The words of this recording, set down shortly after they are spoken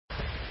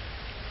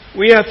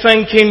We are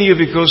thanking you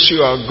because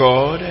you are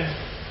God.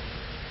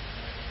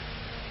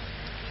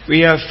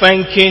 We are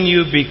thanking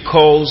you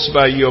because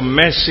by your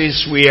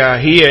mercies we are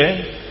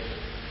here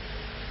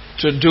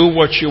to do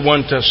what you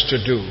want us to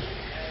do.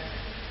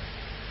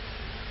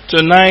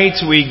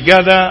 Tonight we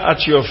gather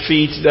at your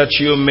feet that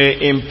you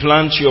may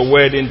implant your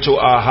word into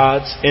our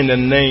hearts in the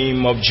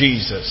name of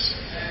Jesus.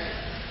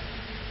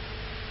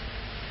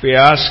 We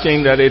are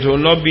asking that it will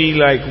not be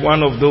like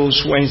one of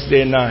those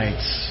Wednesday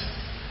nights.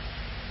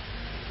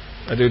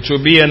 That it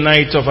will be a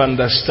night of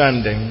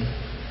understanding,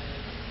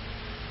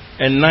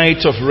 a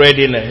night of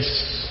readiness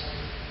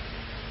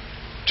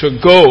to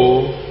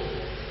go,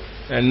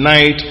 a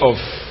night of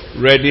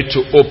ready to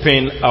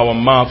open our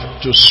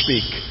mouth to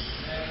speak.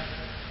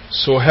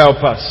 So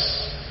help us.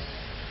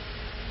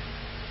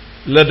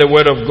 Let the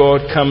word of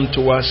God come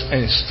to us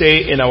and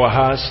stay in our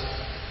hearts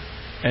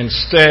and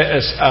stir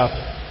us up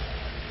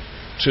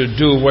to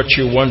do what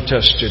you want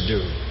us to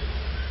do.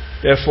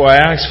 Therefore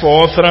I ask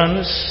for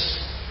utterance.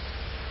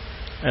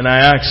 And I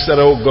ask that,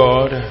 oh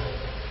God,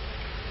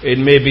 it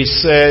may be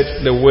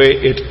said the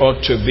way it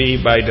ought to be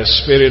by the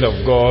Spirit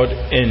of God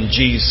in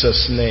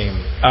Jesus' name.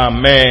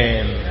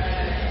 Amen.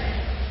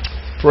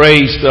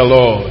 Praise the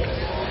Lord.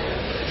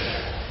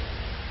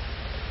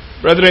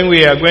 Brethren,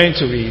 we are going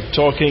to be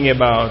talking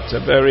about a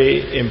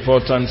very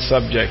important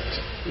subject,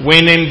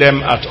 winning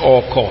them at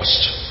all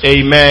costs.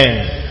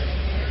 Amen.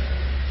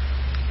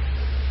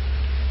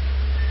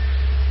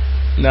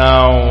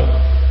 Now,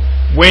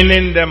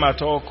 winning them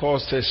at all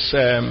costs is,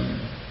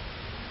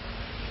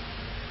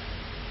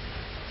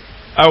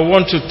 I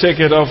want to take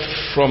it off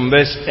from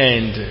this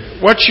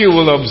end. What you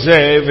will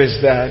observe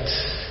is that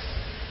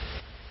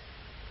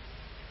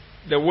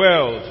the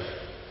world,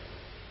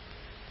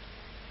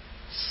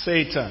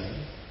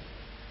 Satan,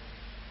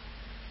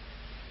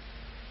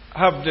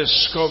 have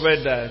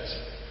discovered that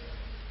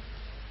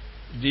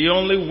the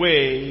only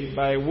way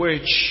by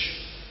which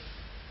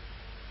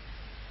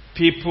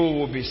people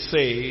will be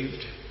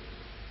saved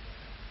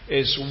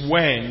is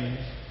when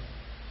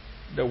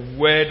the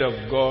word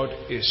of God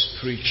is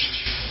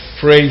preached.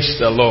 Praise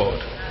the Lord.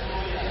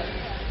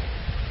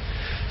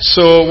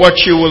 So what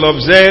you will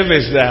observe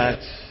is that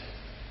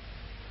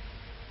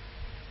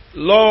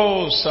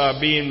laws are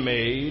being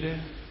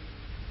made,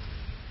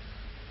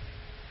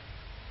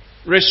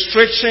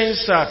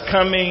 restrictions are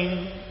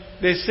coming.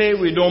 They say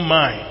we don't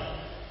mind.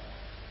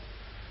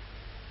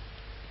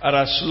 And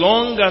as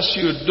long as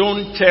you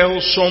don't tell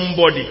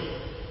somebody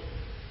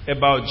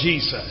about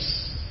Jesus,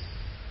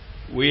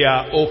 we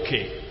are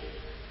okay.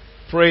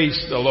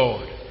 Praise the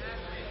Lord.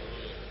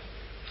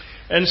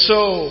 And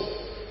so,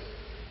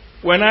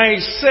 when I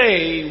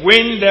say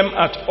win them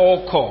at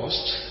all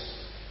costs,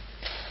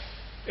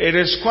 it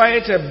is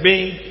quite a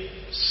big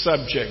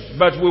subject,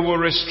 but we will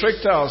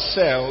restrict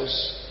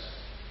ourselves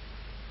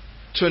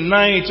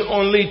tonight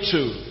only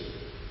to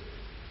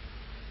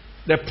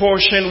the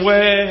portion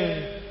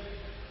where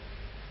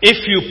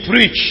if you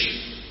preach,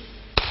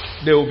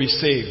 they will be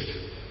saved.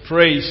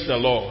 Praise the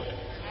Lord.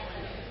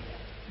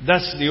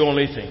 That's the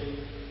only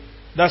thing.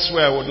 That's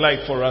where I would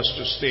like for us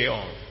to stay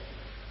on.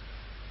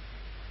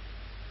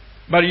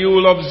 But you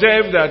will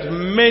observe that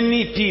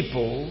many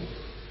people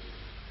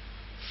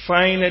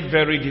find it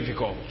very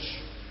difficult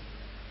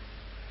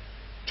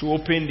to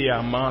open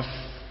their mouth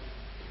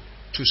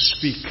to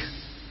speak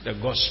the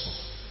gospel.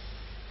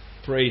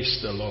 Praise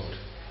the Lord.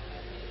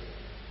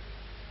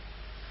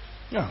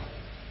 Now,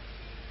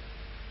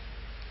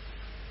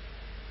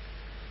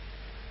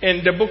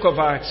 in the book of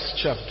Acts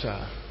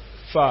chapter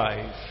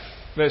 5,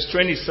 verse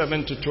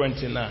 27 to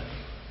 29.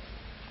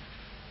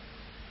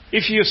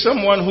 If you're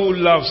someone who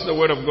loves the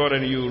word of God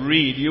and you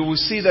read, you will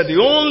see that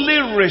the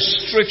only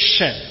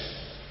restriction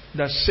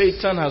that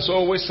Satan has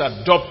always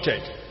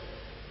adopted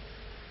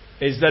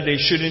is that they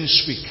shouldn't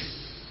speak.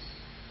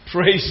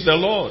 Praise the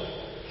Lord.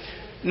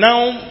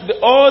 Now,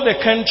 all the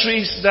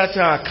countries that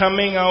are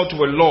coming out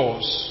with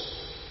laws,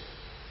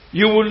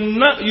 you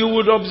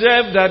would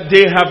observe that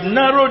they have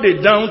narrowed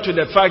it down to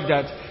the fact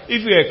that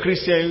if you're a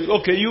Christian,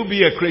 okay, you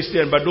be a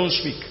Christian, but don't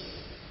speak.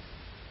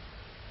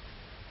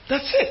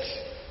 That's it.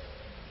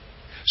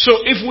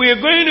 So if we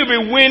are going to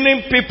be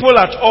winning people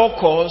at all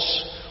costs,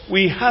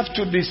 we have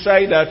to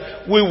decide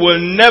that we will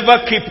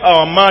never keep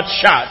our mouth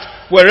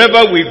shut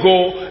wherever we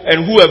go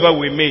and whoever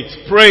we meet.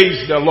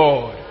 Praise the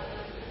Lord.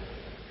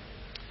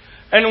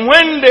 And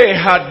when they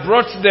had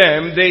brought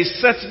them, they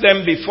set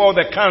them before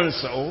the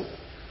council,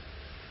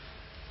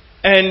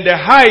 and the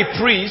high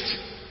priest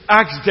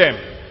asked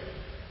them,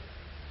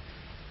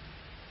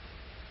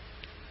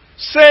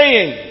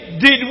 saying,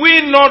 did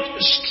we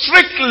not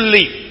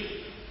strictly,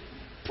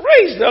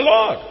 praise the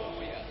Lord,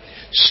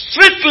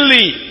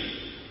 strictly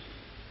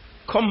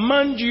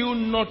command you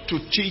not to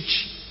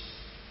teach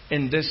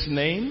in this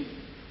name?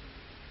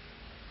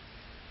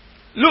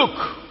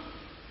 Look,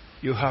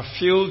 you have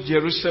filled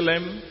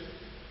Jerusalem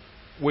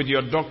with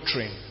your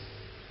doctrine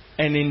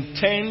and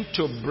intend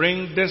to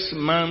bring this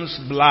man's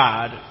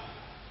blood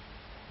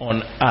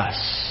on us.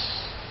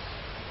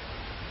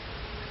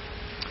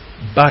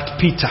 But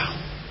Peter,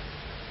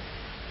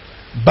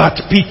 But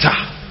Peter.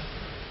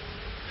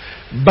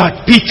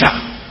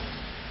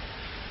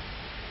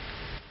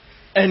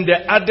 And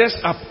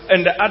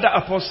the other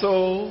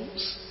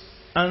apostles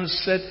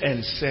answered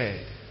and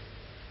said,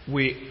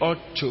 we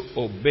ought to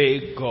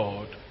obey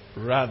God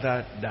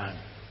rather than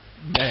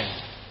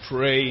men.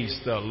 Praise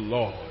the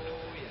Lord.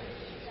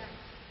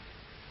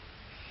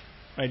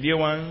 My dear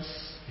ones,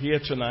 here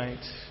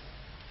tonight,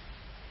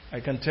 I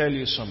can tell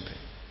you something.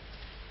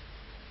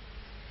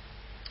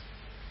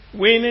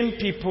 Winning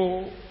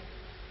people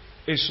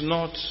is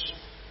not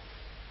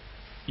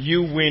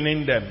you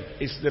winning them.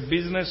 It's the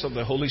business of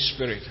the Holy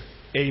Spirit.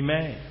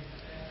 Amen.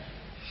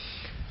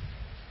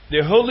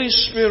 The Holy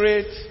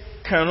Spirit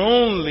can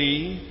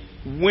only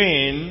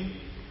win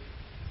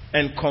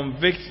and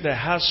convict the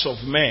hearts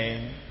of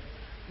men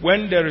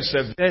when there is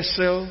a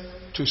vessel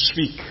to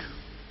speak.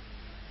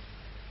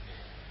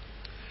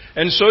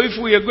 And so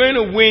if we are going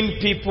to win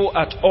people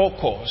at all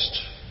cost,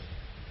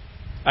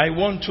 I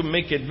want to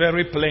make it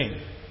very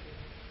plain.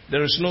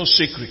 There is no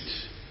secret.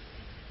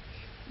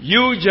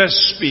 You just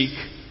speak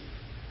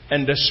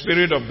and the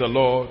Spirit of the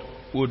Lord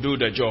will do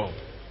the job.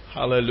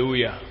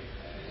 Hallelujah.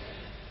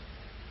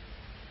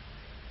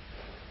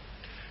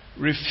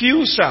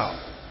 Refusal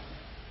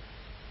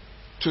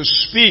to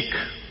speak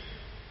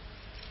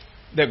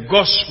the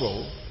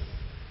gospel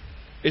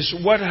is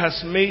what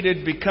has made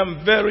it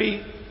become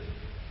very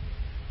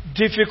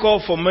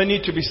difficult for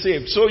many to be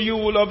saved. So you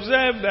will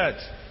observe that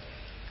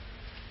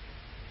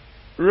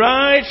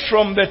right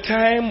from the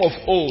time of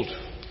old,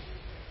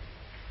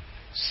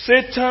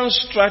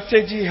 Satan's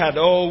strategy had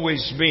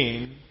always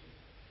been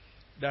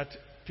that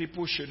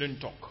people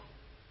shouldn't talk.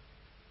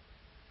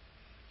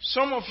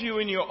 Some of you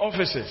in your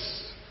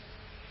offices,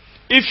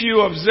 if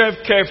you observe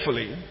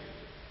carefully,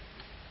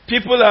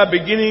 people are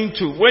beginning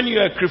to, when you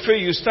are crafty,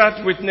 you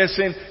start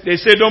witnessing, they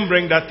say, don't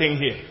bring that thing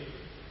here.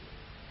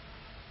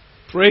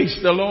 Praise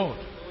the Lord.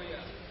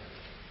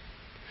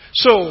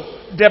 So,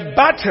 the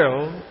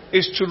battle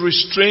is to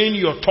restrain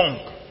your tongue.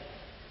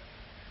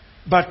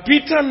 But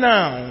Peter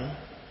now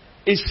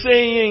is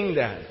saying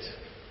that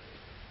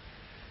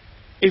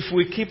if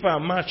we keep our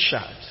mouth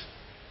shut,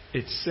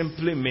 it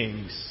simply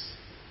means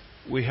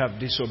we have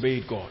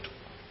disobeyed God.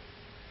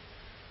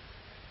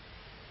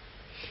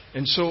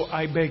 And so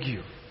I beg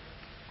you,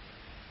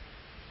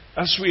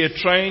 as we are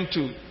trying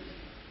to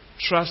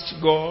trust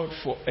God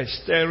for a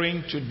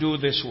stirring to do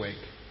this work,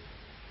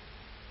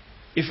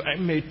 if I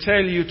may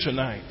tell you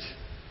tonight,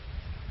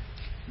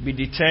 be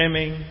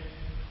determined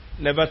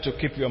never to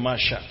keep your mouth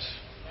shut.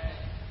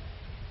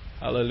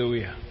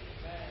 Hallelujah.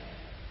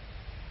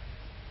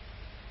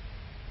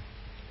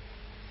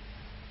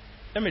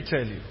 Let me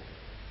tell you.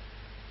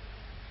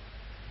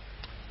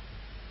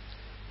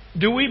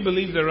 Do we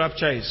believe the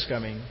rapture is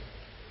coming?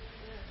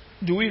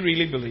 Do we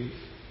really believe?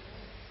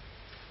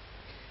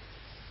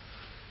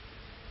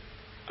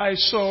 I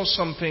saw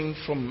something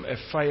from a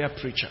fire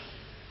preacher.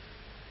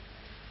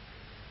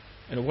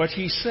 And what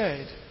he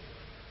said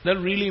that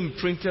really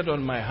imprinted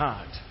on my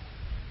heart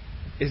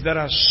is that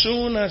as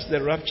soon as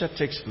the rapture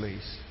takes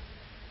place,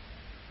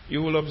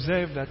 you will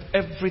observe that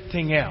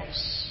everything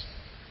else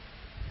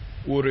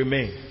will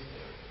remain.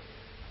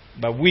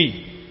 But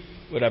we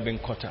would have been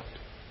caught up.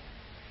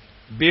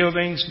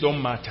 Buildings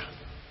don't matter.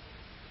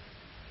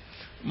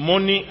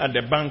 Money at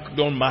the bank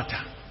don't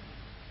matter.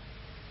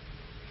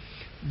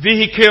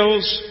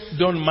 Vehicles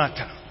don't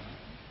matter.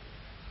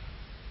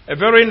 A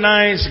very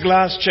nice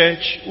glass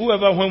church,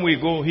 whoever when we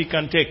go, he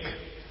can take.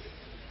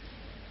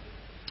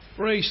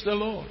 Praise the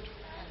Lord.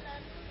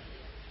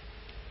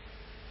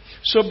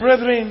 So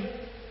brethren,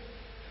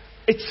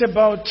 it's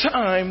about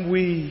time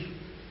we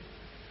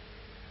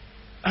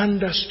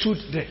understood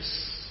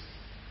this.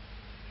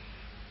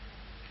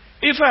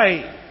 If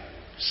I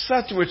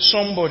sat with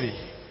somebody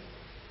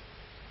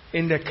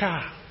in the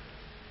car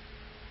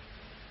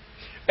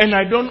and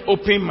I don't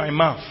open my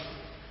mouth,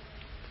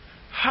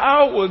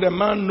 how will the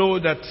man know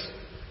that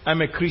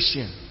I'm a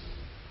Christian?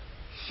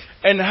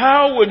 And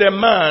how will the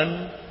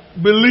man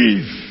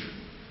believe?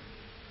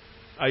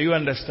 Are you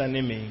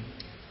understanding me?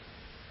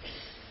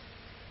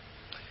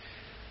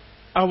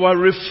 Our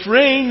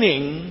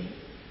refraining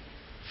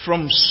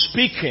from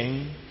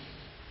speaking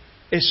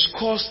is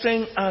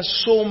costing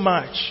us so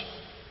much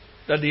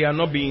that they are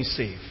not being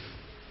saved.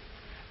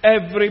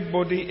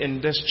 Everybody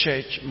in this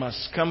church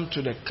must come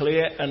to the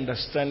clear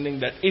understanding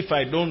that if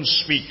I don't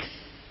speak,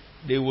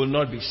 they will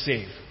not be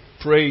saved.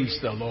 Praise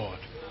the Lord.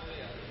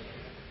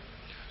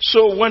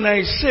 So when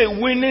I say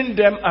winning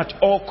them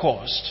at all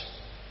cost,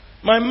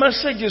 my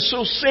message is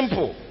so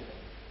simple.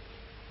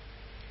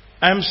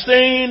 I'm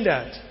saying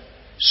that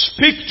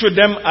speak to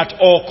them at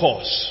all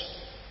costs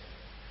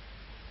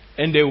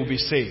and they will be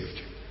saved.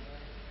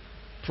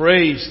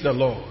 Praise the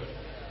Lord.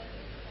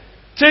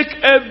 Take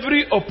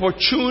every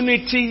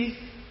opportunity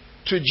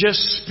to just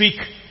speak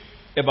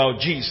about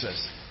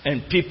Jesus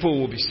and people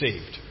will be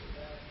saved.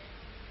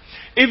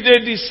 If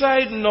they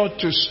decide not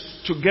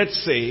to get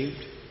saved,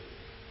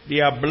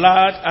 their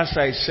blood, as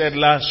I said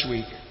last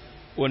week,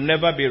 will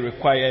never be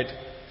required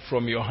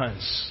from your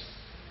hands.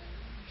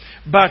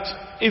 But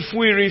if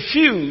we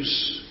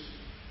refuse,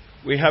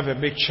 we have a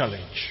big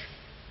challenge.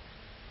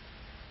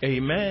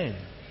 Amen.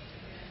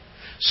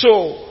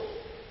 So,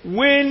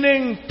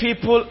 winning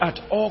people at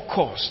all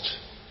cost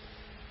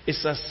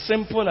is as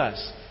simple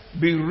as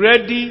be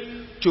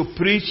ready to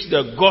preach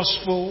the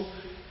gospel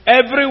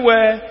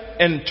everywhere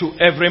and to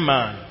every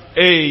man.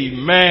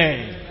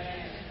 Amen.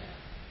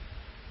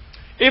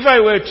 If I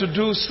were to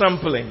do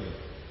sampling,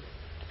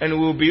 and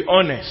we'll be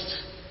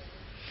honest,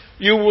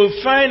 you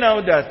will find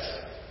out that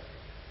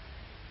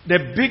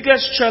the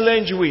biggest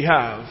challenge we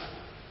have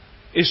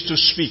is to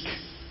speak.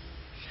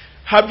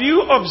 Have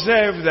you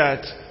observed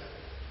that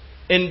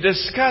in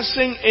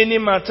discussing any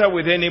matter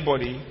with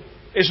anybody,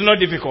 it's not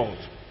difficult?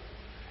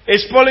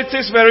 Is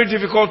politics very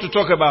difficult to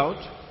talk about?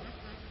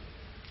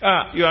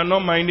 You are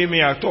not minding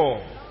me at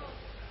all.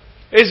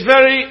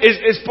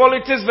 Is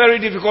politics very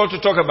difficult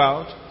to talk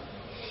about?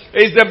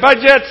 Is the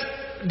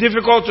budget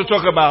difficult to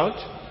talk about?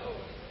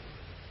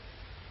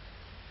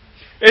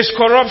 Is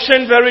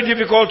corruption very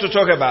difficult to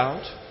talk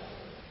about?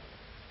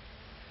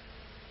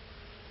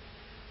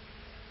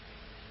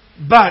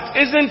 But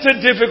isn't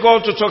it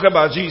difficult to talk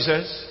about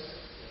Jesus?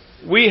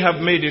 We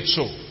have made it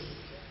so.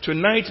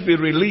 Tonight be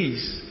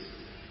released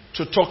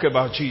to talk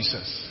about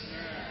Jesus.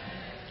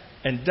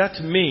 And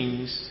that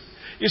means,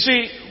 you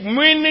see,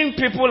 winning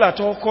people at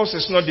all costs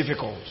is not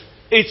difficult.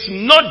 It's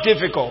not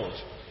difficult.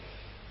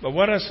 But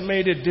what has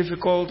made it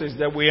difficult is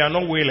that we are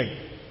not willing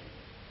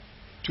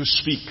to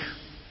speak.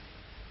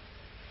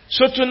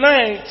 So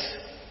tonight,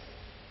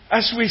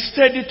 as we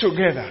study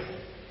together,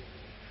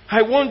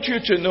 I want you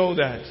to know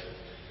that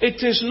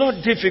it is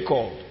not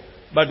difficult,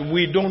 but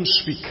we don't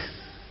speak.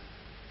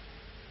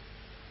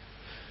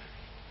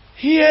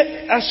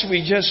 Here, as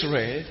we just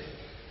read,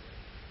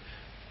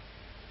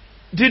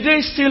 did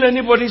they steal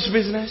anybody's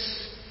business?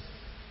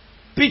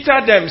 Peter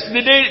Dems,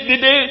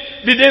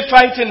 did they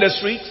fight in the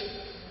street?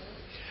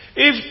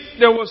 If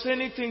there was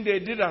anything they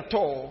did at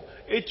all,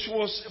 it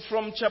was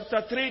from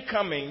chapter 3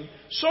 coming,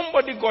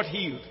 somebody got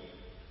healed.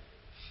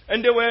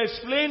 And they were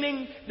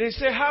explaining, they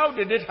say, how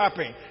did it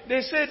happen?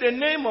 They said the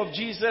name of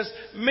Jesus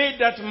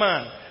made that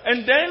man.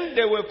 And then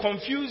they were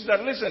confused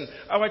that, listen,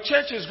 our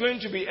church is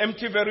going to be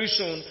empty very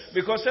soon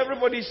because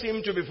everybody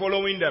seemed to be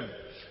following them.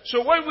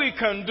 So what we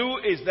can do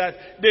is that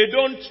they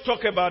don't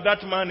talk about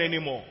that man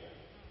anymore.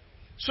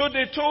 So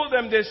they told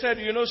them, they said,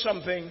 you know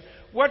something,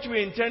 what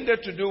we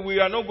intended to do, we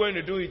are not going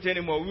to do it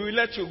anymore. We will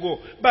let you go.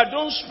 But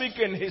don't speak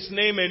in his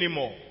name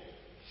anymore.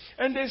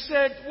 And they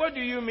said, what do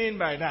you mean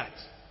by that?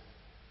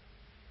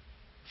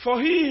 For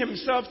he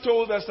himself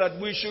told us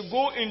that we should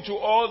go into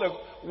all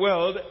the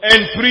world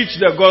and preach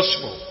the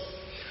gospel.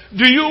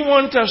 Do you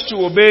want us to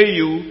obey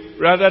you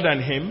rather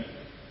than him?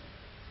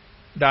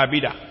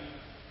 Dabida.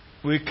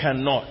 We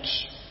cannot.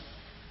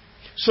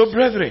 So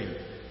brethren,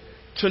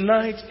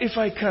 tonight, if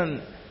I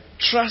can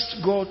trust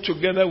God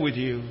together with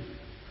you,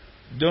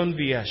 don't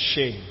be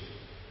ashamed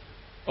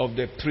of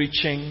the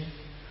preaching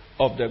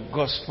of the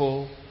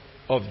gospel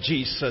of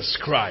Jesus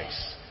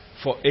Christ.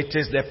 For it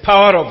is the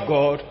power of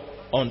God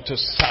unto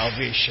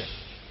salvation.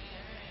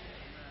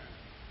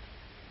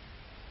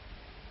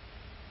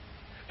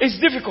 It's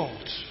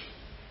difficult.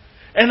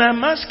 And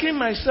I'm asking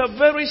myself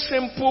very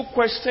simple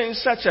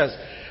questions such as,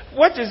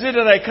 what is it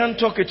that I can't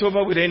talk it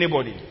over with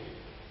anybody?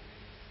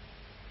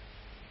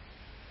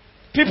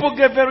 People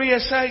get very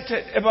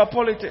excited about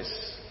politics.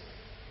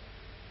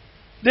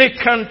 They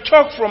can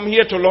talk from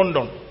here to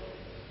London.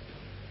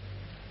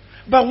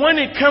 But when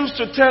it comes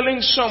to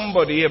telling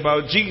somebody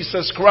about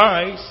Jesus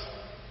Christ,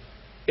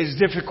 it's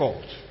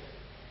difficult.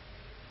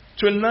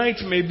 Tonight,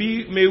 may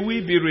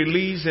we be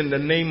released in the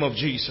name of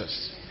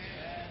Jesus.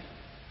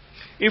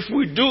 If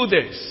we do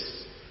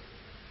this,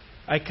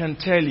 I can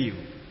tell you,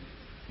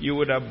 you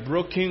would have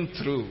broken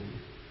through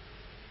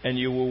and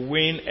you will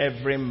win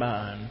every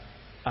man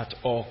at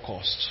all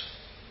costs.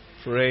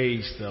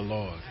 Praise the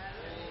Lord.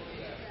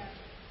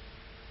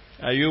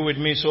 Are you with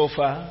me so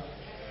far?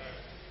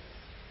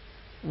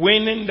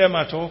 Winning them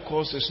at all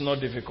costs is not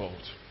difficult.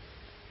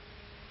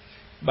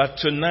 But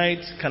tonight,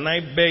 can I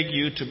beg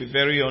you to be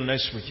very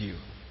honest with you?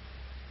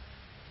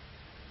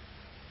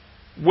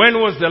 When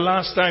was the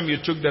last time you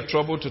took the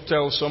trouble to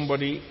tell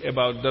somebody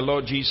about the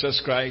Lord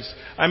Jesus Christ?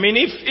 I mean,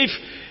 if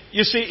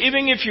you see,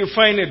 even if you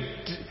find it,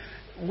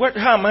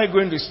 how am I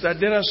going to start?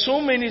 There are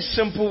so many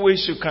simple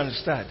ways you can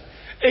start.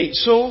 Hey,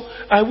 so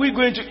are we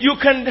going to, you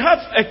can have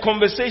a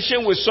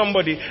conversation with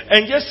somebody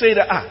and just say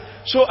that,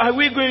 so are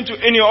we going to,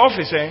 in your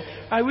office,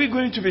 are we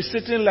going to be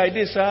sitting like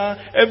this?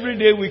 Every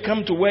day we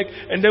come to work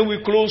and then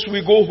we close,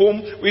 we go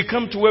home, we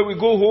come to work, we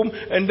go home,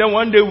 and then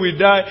one day we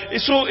die.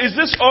 So is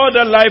this all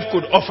that life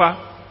could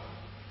offer?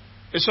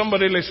 Is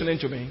somebody listening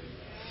to me?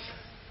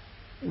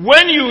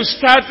 When you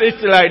start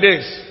it like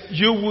this,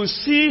 you will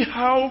see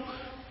how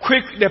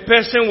quick the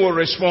person will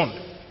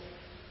respond.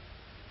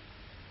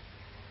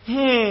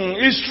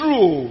 It's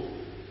true.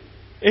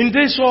 In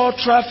this all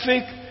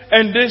traffic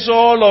and this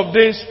all of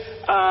this,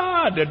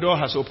 the door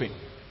has opened.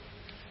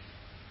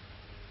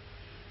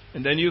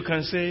 And then you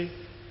can say,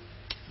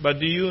 but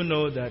do you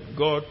know that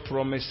God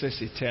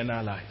promises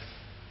eternal life?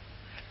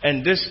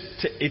 And this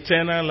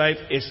eternal life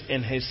is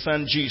in his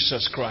Son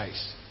Jesus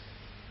Christ.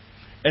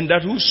 And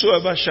that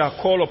whosoever shall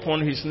call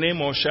upon his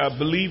name or shall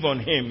believe on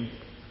him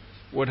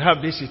would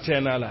have this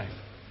eternal life.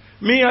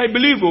 Me, I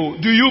believe. Oh,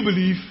 do you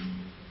believe?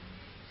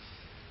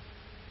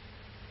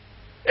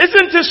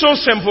 Isn't it so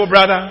simple,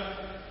 brother?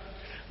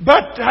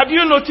 But have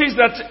you noticed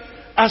that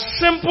as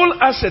simple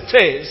as it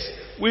is,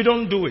 we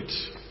don't do it.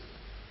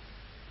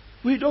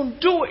 We don't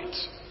do it.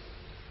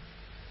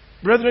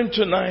 Brethren,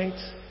 tonight,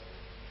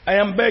 I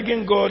am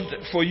begging God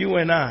for you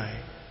and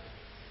I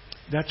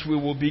that we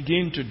will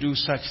begin to do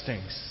such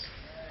things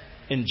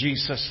in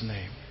Jesus'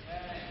 name.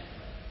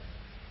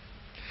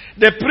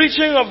 The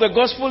preaching of the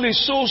gospel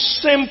is so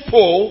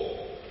simple.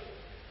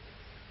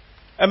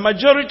 A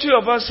majority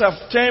of us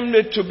have termed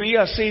it to be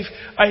as if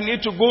I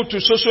need to go to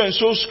so and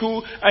so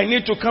school, I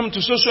need to come to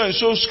so and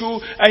so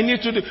school, I need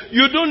to do.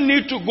 You don't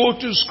need to go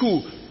to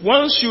school.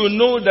 Once you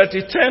know that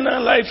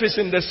eternal life is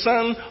in the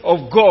Son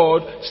of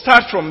God,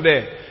 start from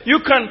there. You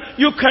can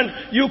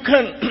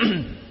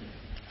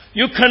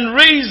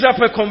raise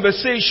up a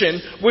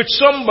conversation with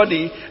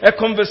somebody, a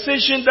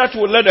conversation that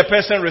will let a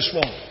person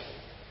respond.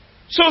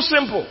 So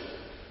simple.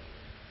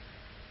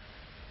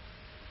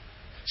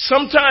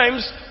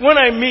 Sometimes when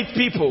I meet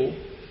people,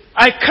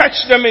 I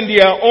catch them in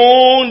their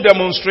own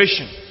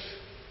demonstration.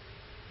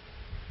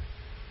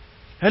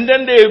 And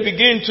then they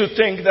begin to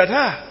think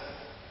that,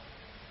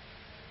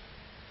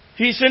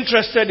 he's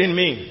interested in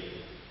me.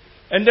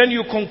 And then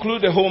you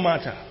conclude the whole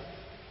matter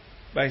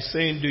by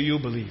saying, do you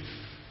believe?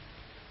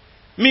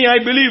 Me, I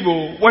believe.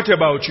 Oh, what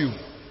about you?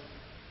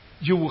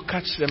 You will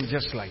catch them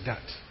just like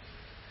that.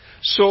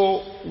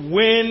 So,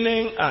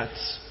 winning at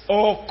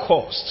all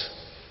cost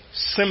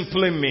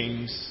simply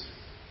means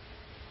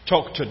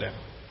talk to them.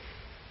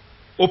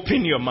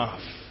 Open your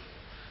mouth.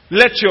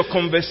 Let your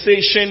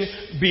conversation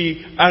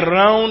be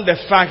around the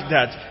fact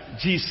that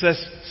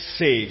Jesus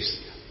saves.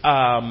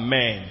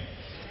 Amen.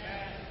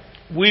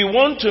 We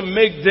want to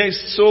make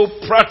this so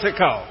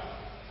practical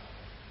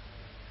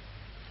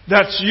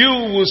that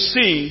you will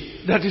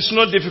see that it's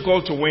not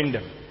difficult to win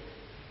them.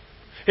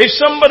 If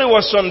somebody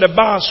was on the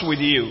bus with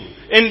you,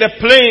 in the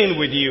plane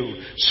with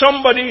you,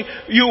 somebody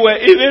you were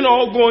even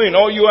all going,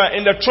 or you are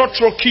in the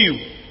trotro queue.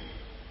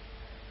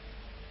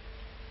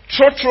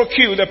 Trotro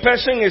queue, the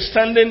person is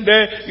standing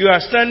there, you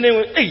are standing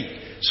with,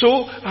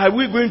 so are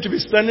we going to be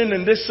standing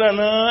in this sun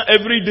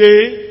every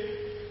day?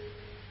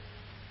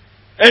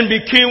 And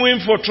be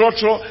queuing for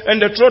trotro, and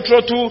the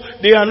trotro too,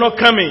 they are not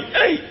coming.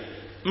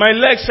 My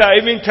legs are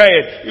even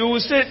tired. You will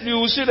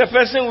see the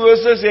person will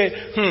also say,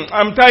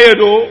 I'm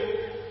tired oh.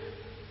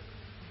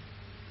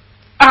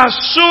 As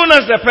soon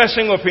as the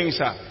person opens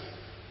up.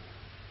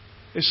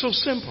 It's so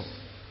simple.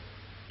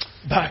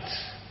 But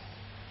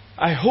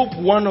I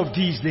hope one of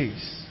these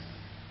days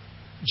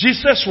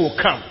Jesus will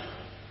come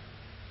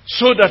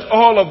so that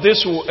all of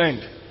this will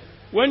end.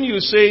 When you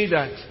say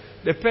that,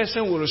 the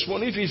person will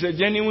respond. If he's a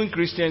genuine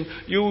Christian,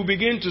 you will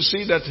begin to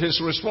see that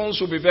his response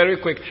will be very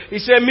quick. He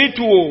said, me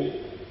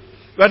too.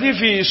 But if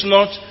he is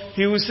not,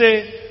 he will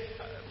say,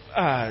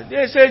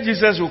 they say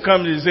Jesus will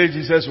come. They say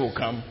Jesus will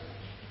come.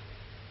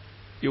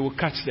 You will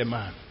catch the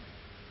man.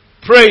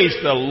 Praise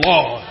the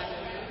Lord.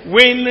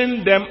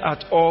 Winning them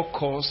at all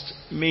cost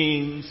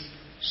means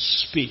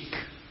speak.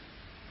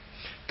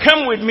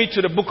 Come with me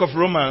to the book of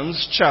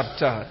Romans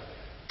chapter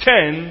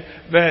 10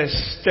 verse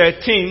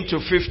 13 to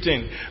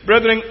 15.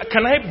 Brethren,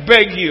 can I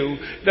beg you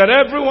that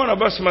every one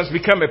of us must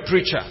become a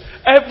preacher.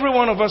 Every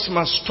one of us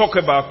must talk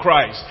about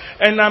Christ.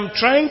 And I'm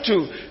trying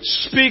to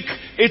speak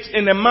it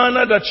in a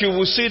manner that you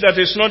will see that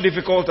it's not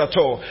difficult at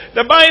all.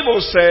 The Bible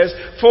says,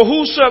 for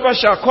whosoever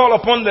shall call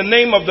upon the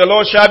name of the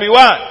Lord shall be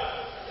what?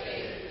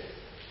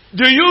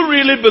 Do you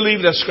really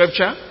believe the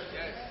scripture?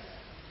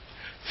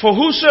 For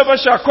whosoever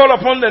shall call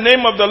upon the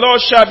name of the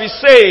Lord shall be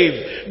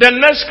saved. The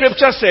next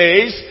scripture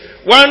says,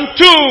 1,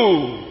 2.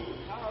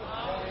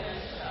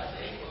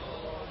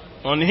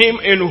 On him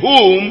in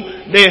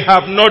whom they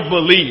have not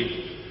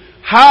believed.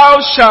 How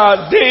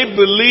shall they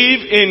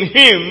believe in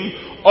him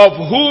of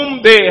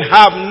whom they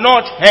have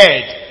not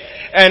heard?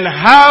 And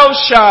how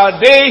shall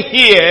they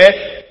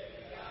hear?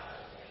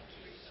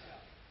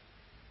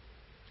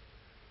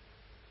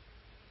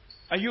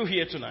 Are you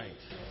here tonight?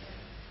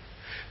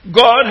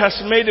 God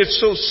has made it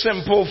so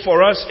simple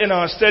for us in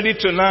our study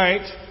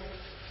tonight.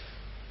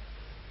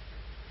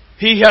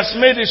 He has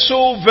made it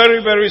so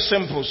very, very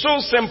simple. So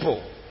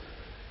simple.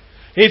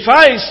 If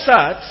I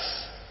start,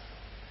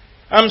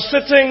 I'm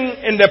sitting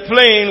in the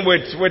plane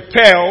with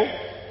Pearl.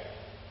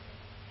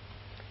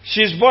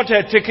 She's bought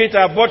her ticket.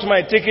 I bought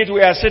my ticket.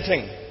 We are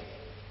sitting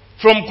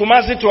from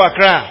Kumasi to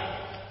Accra.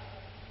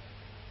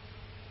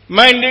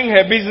 Minding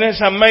her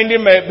business. I'm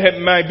minding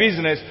my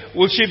business.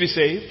 Will she be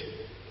saved?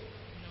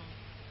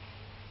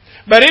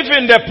 But if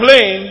in the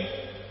plane,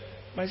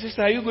 my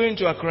sister, are you going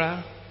to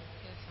Accra?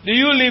 Do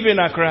you live in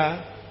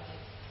Accra?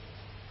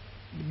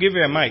 Give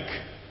her a mic.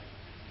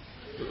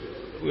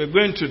 We're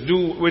going to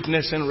do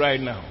witnessing right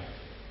now.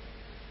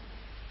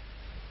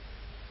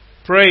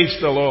 Praise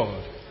the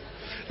Lord.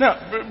 Now,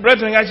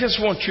 brethren, I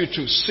just want you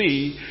to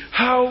see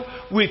how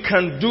we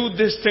can do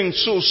this thing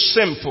so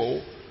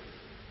simple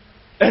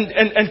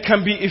and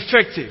can be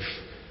effective.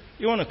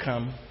 You want to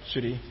come,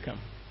 sweetie?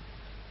 Come.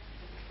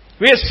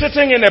 We are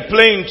sitting in a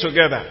plane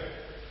together.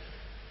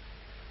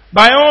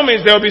 By all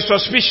means, there will be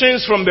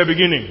suspicions from the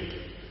beginning.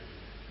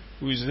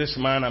 Who is this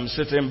man I'm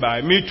sitting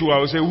by? Me too, I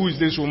will say, who is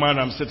this woman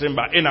I'm sitting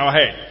by? In our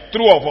head.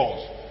 True of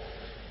us.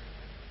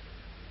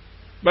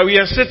 But we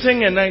are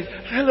sitting and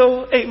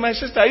hello, hey, my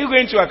sister, are you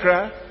going to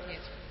Accra? Yes.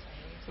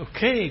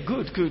 Okay,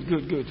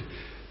 good.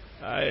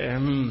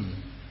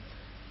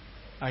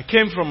 I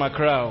came from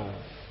Accra.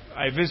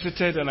 I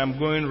visited and I'm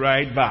going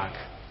right back.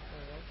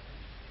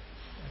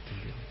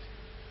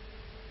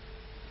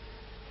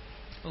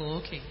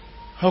 Oh, okay.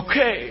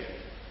 Okay.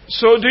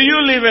 So do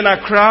you live in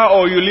Accra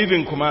or you live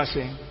in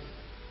Kumasi?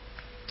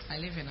 I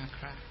live in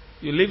Accra.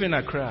 You live in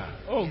Accra?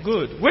 Oh,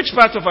 good. Which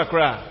part of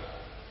Accra?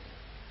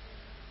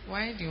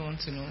 Why do you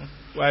want to know?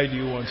 Why do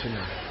you want to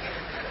know?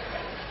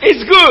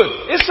 It's good.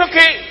 It's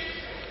okay.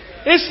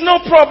 It's no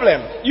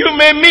problem. You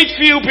may meet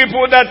few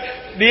people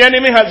that the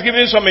enemy has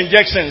given some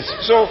injections.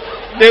 So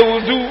they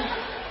will do.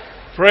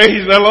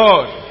 Praise the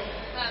Lord.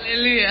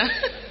 Hallelujah.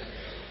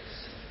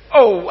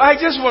 Oh,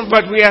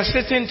 but we are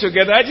sitting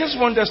together. I just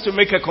want us to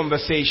make a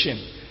conversation.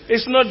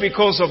 It's not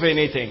because of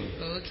anything.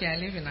 Okay, I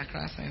live in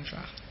Accra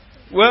Central.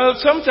 Well,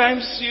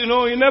 sometimes, you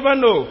never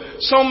know.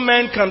 Some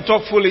men can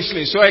talk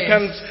foolishly. So yes.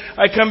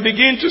 I can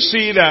begin to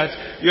see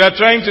that you are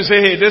trying to say,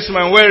 hey, this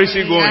man, where is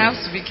he going? I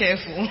have to be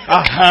careful.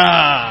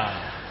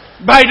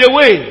 Aha. By the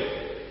way,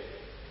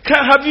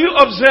 have you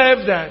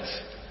observed that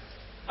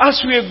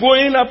as we are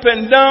going up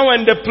and down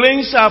and the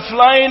planes are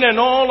flying and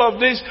all of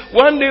this,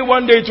 one day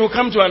it will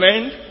come to an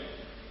end?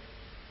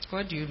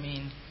 What do you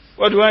mean?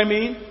 What do I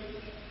mean?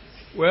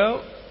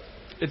 Well,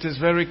 it is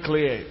very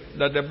clear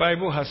that the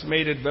Bible has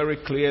made it very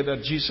clear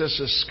that Jesus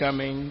is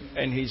coming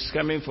and he's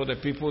coming for the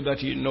people that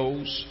he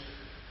knows.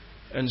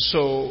 And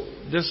so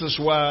this is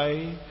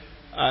why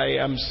I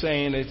am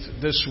saying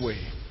it this way.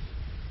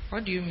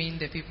 What do you mean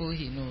the people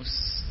he knows?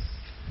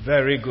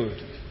 Very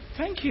good.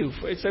 Thank you.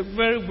 It's a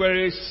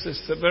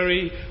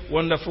very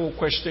wonderful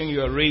question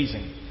you are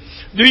raising.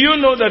 Do you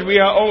know that we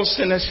are all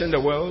sinners in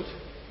the world?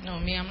 No,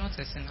 me, I'm not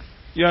a sinner.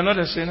 You are not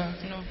a sinner?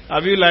 No.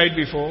 Have you lied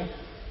before?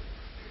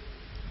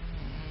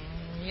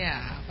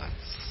 Yeah, but...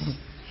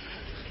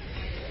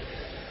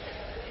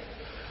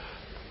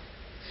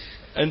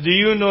 And do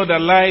you know that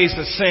lie is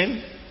a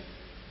sin?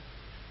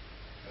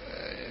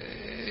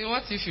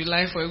 What if you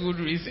lie for a good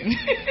reason?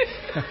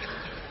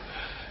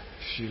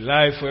 If you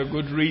lie for a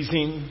good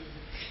reason.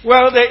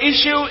 Well, the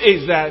issue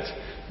is that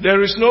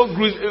there is no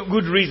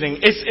good reason.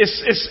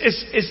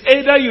 It's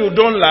either you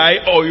don't lie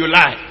or you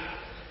lie.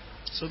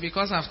 So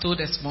because I've told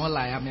a small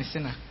lie, I'm a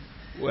sinner.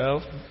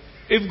 Well,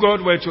 if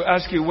God were to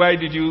ask you, why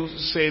did you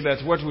say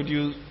that, what would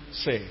you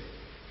say?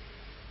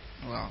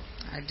 Well,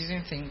 I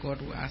didn't think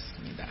God would ask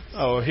me that.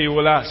 Oh, he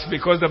will ask.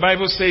 Because the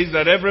Bible says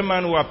that every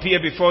man will appear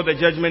before the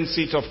judgment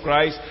seat of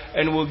Christ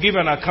and will give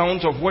an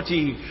account of what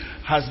he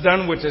has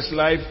done with his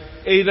life,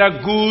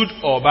 either good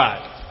or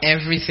bad.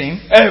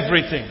 Everything?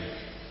 Everything.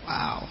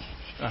 Wow.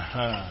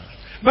 Uh-huh.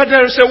 But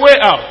there is a way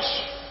out.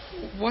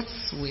 What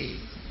way?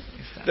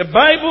 The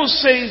Bible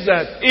says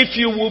that if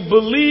you will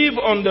believe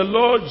on the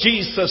Lord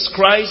Jesus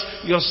Christ,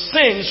 your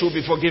sins will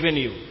be forgiven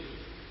you.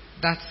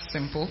 That's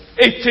simple.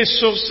 It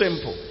is so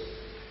simple.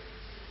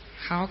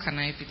 How can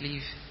I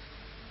believe?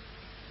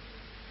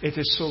 It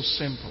is so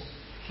simple.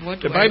 What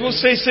the Bible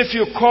says if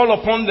you call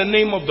upon the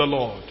name of the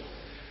Lord.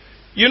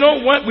 You know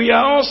what? We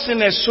are all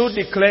sinners, so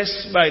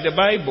declares by the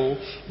Bible.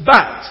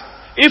 But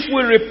if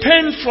we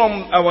repent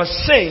from our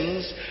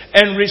sins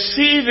and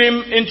receive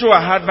him into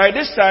our heart, by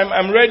this time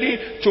I'm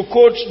ready to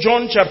quote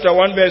John chapter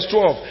 1 verse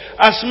 12.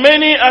 As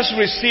many as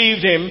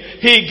received him,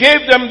 he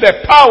gave them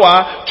the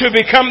power to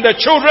become the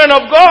children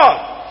of God,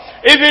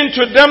 even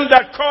to them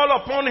that call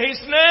upon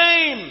his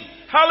name.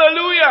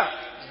 Hallelujah.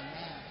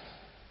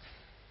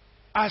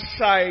 As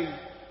I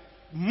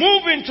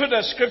move into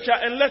the scripture,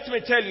 and let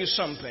me tell you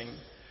something.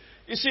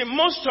 You see,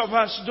 most of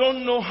us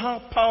don't know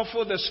how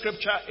powerful the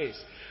scripture is.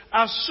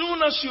 As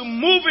soon as you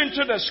move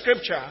into the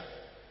scripture,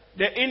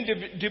 the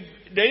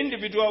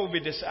individual will be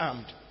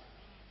disarmed.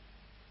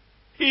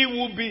 He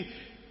will be,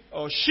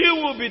 or she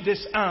will be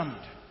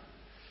disarmed.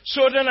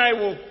 So then I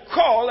will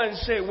call and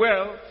say,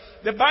 well,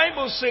 the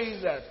Bible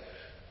says that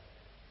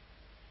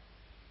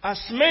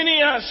as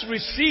many as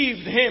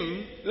received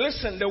him,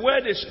 listen, the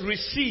word is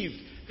received.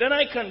 Then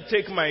I can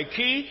take my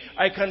key,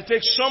 I can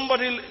take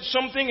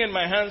something in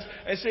my hands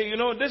and say,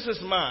 this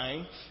is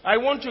mine. I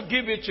want to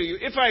give it to you.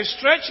 If I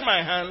stretch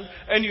my hand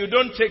and you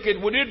don't take it,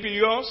 would it be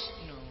yours?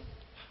 No.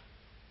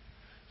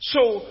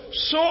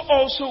 So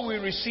also we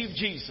receive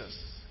Jesus.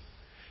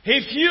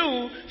 If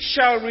you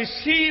shall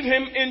receive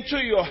him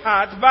into your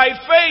heart by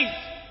faith,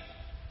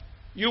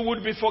 you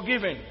would be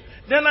forgiven.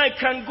 Then I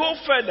can go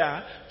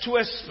further to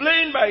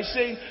explain by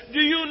saying, do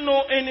you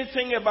know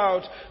anything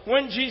about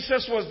when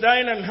Jesus was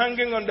dying and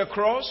hanging on the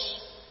cross?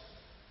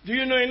 Do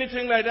you know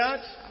anything like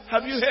that?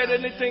 Have you heard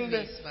anything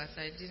movies, but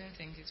I didn't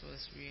think it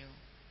was real.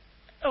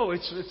 Oh, it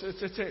is.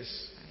 I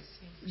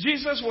see.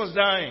 Jesus was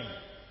dying.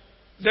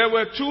 There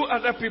were 2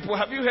 other people.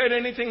 Have you heard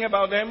anything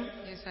about them?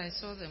 Yes, I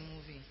saw the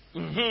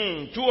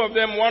movie. 2 of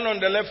them, one on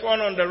the left, one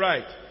on the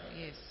right.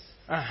 Yes.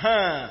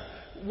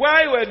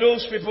 Why were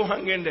those people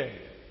hanging there?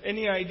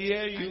 Any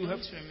idea? I don't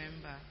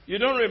remember. You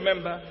don't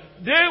remember?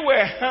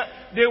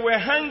 They were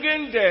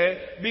hanging there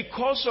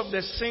because of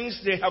the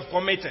sins they have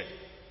committed.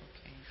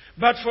 Okay.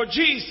 But for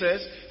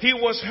Jesus, he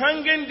was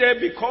hanging there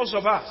because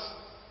of us.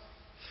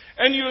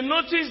 And you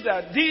notice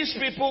that these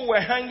people were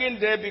hanging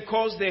there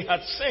because they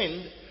had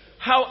sinned.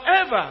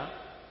 However,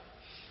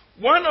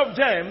 one of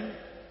them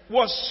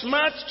was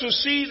smart to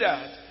see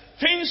that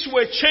things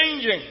were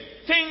changing,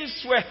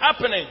 things were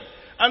happening.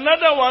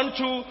 Another one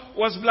too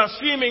was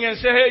blaspheming and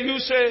said, hey, you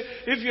say,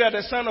 if you are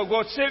the Son of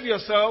God, save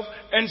yourself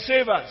and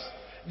save us.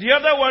 The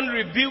other one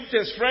rebuked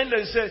his friend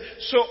and said,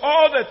 so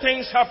all the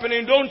things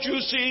happening, don't you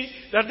see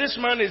that this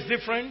man is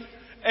different?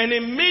 And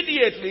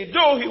immediately,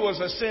 though he was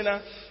a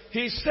sinner,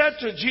 he said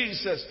to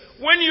Jesus,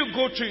 when you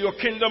go to your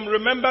kingdom,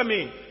 remember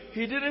me.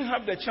 He didn't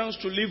have the chance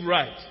to live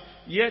right.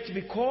 Yet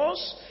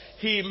because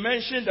he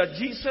mentioned that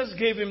Jesus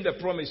gave him the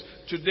promise,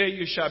 today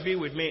you shall be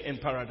with me in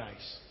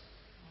paradise.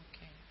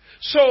 Okay.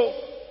 So,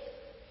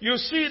 you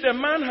see, the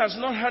man has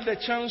not had the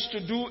chance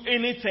to do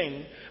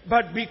anything,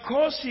 but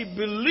because he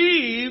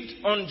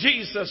believed on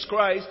Jesus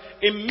Christ,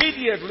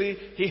 immediately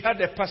he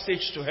had a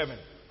passage to heaven.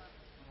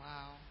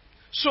 Wow.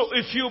 So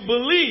if you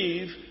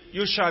believe,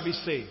 you shall be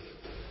saved.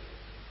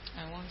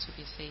 I want to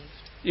be saved.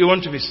 You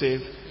want to be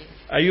saved? Yes.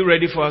 Are you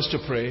ready for us to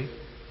pray?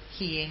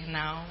 Here,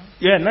 now?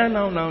 Yeah,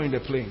 now in the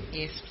plane.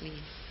 Yes, please.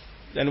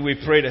 Then we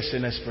pray the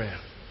sinner's prayer.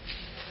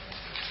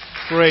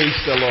 Praise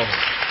the Lord.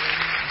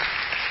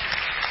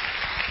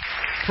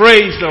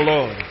 Praise the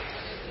Lord.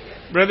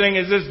 Brethren,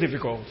 is this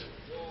difficult?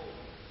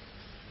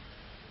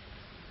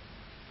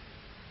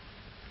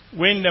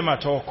 Win them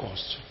at all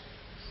costs.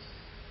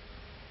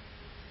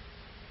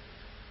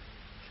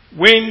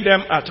 Win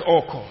them at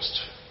all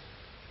costs.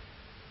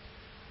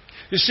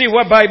 You see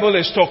what Bible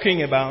is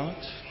talking about?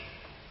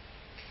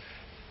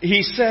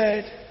 He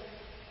said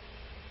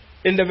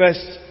in the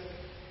verse,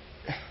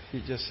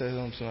 he just said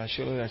unto I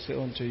say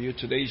unto you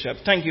today you shall.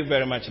 Thank you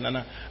very much,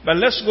 Nana. But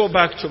let's go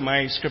back to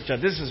my scripture.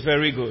 This is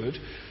very good.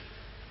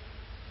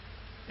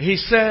 He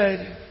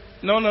said,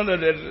 no,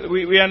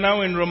 we are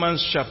now in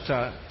Romans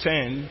chapter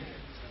 10,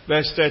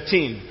 verse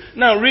 13.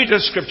 Now read the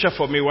scripture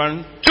for me.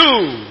 1,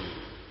 2.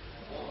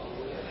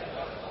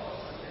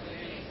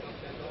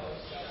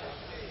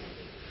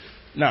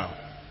 Now,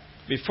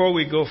 before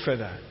we go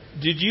further,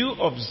 did you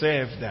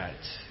observe that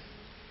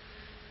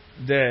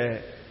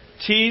the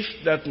thief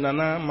that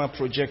Nanama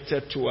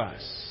projected to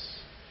us,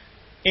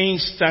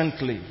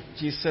 instantly,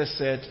 Jesus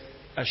said,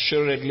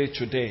 assuredly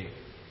today,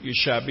 you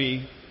shall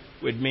be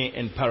with me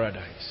in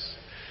paradise.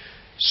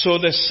 So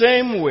the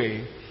same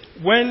way,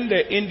 when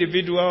the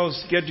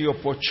individuals get the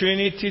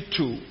opportunity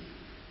to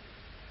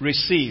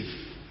receive,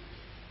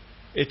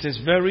 it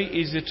is very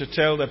easy to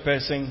tell the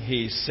person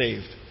he is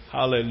saved.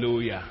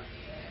 Hallelujah.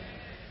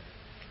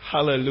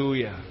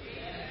 Hallelujah.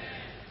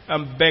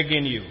 I'm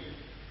begging you.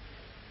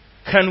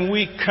 Can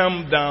we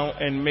come down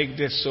and make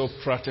this so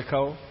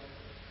practical?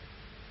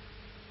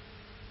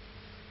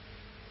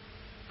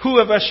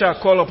 Whoever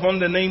shall call upon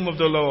the name of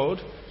the Lord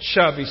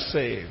shall be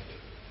saved.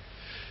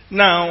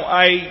 Now,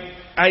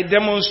 I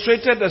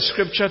demonstrated the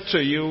scripture to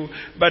you,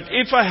 but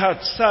if I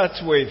had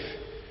sat with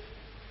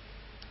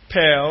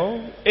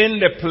Pearl in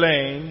the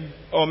plane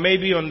or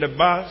maybe on the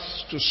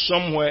bus to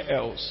somewhere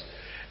else,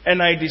 and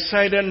I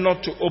decided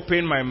not to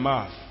open my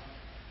mouth,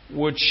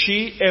 would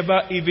she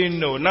ever even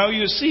know? Now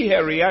you see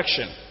her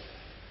reaction.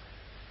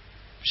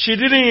 She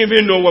didn't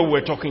even know what we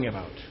were talking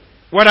about,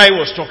 what I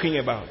was talking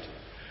about.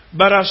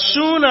 But as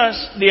soon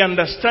as the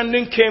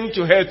understanding came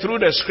to her through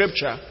the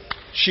scripture,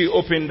 she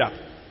opened up.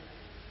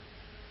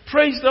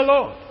 Praise the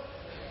Lord.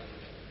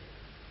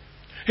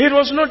 It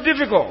was not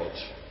difficult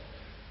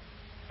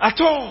at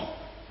all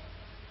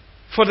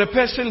for the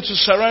person to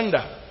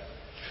surrender.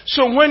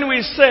 So when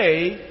we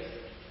say,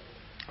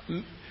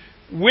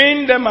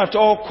 win them at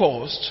all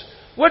costs,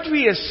 what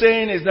we are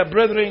saying is that,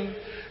 brethren,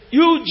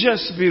 you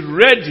just be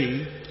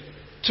ready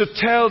to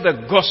tell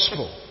the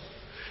gospel.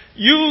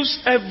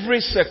 Use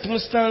every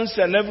circumstance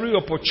and every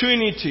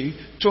opportunity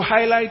to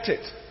highlight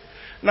it.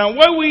 Now,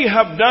 what we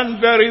have done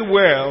very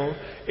well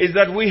is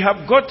that we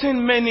have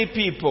gotten many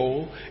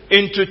people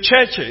into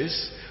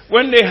churches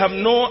when they have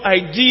no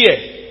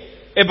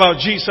idea about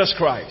Jesus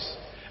Christ.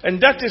 And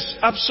that is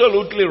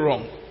absolutely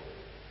wrong.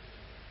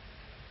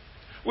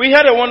 We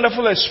had a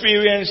wonderful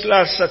experience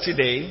last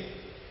Saturday.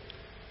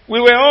 We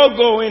were all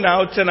going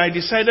out and I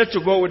decided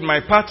to go with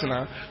my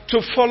partner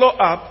to follow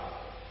up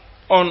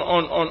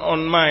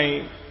on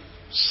my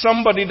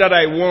somebody that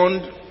I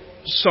won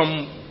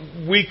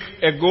some week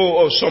ago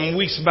or some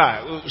weeks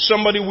back.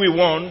 Somebody we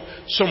won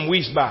some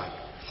weeks back.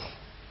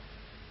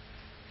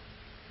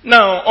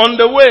 Now, on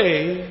the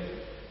way,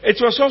 it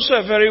was also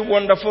a very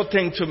wonderful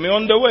thing to me.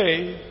 On the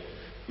way,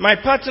 my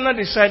partner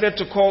decided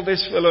to call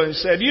this fellow and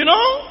said, you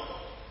know,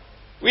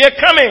 we are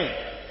coming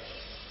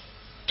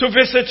to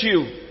visit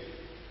you.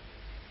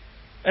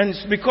 And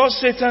because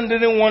Satan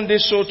didn't want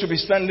this soul to be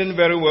standing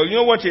very well, you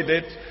know what he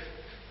did?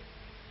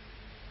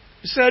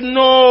 He said,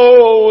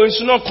 no,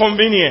 it's not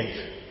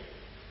convenient.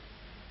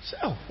 I said,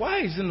 oh,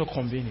 why is it not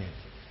convenient?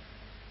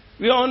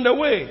 We are on the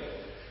way.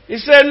 He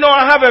said, no,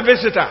 I have a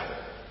visitor.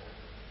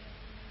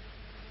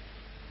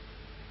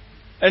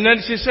 And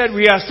then she said,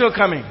 we are still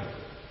coming.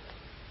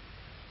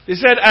 He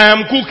said, I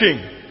am cooking.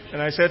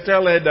 And I said,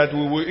 tell her that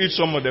we will eat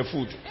some of the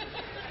food.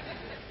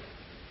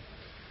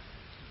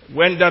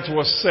 When that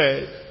was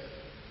said,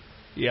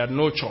 he had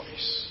no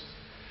choice.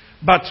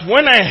 But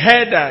when I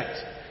heard that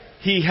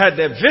he had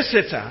a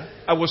visitor,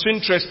 I was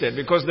interested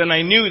because then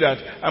I knew that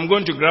I'm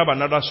going to grab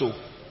another soul.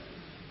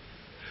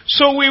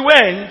 So we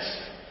went,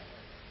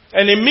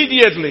 and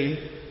immediately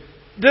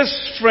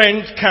this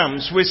friend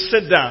comes, we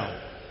sit down.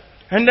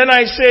 And then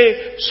I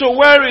say, so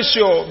where is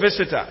your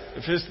visitor? The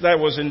visitor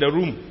was in the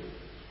room.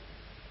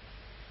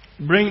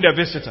 Bring the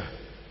visitor.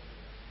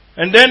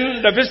 And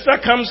then the visitor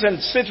comes and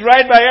sits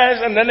right by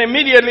us, and then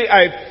immediately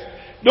I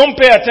don't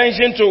pay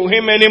attention to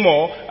him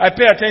anymore. I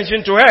pay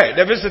attention to her,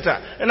 the visitor.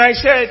 And I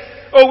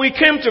said, oh, we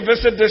came to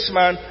visit this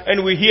man,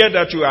 and we hear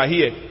that you are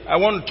here. I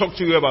want to talk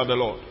to you about the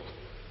Lord.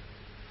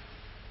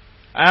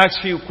 I asked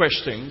a few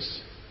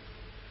questions.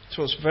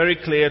 It was very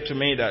clear to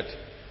me that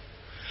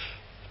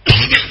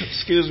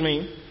excuse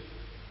me,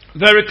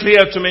 very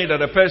clear to me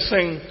that a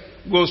person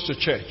goes to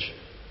church.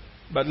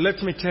 But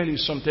let me tell you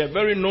something, a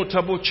very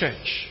notable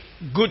church,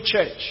 good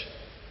church.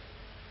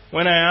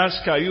 When I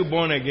asked, are you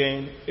born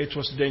again? It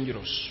was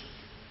dangerous.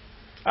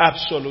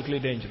 Absolutely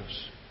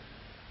dangerous.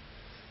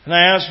 And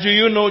I asked, do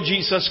you know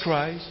Jesus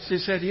Christ? He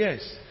said, yes.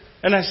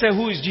 And I said,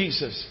 who is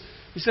Jesus?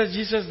 He said,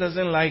 Jesus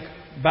doesn't like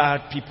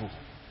bad people.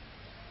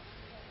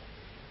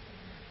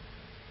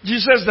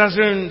 Jesus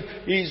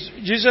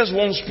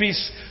wants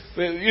peace.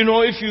 You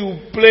know, if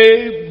you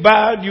play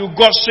bad, you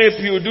gossip,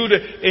 you do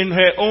in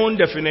her own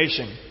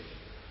definition,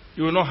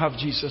 you will not have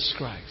Jesus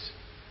Christ.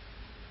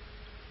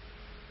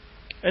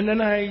 And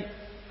then I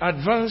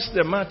advanced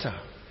the matter.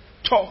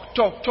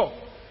 Talk.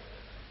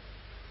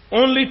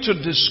 Only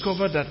to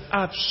discover that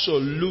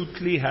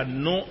absolutely had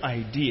no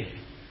idea.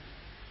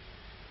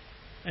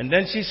 And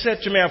then she said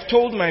to me, I've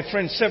told my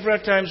friend several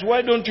times,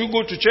 why don't you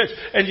go to church?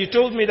 And he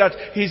told me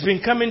that he's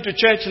been coming to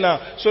church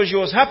now. So she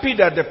was happy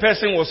that the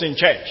person was in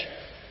church.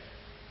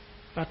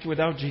 But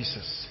without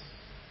Jesus.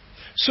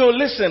 So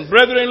listen,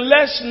 brethren,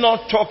 let's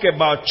not talk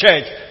about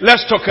church.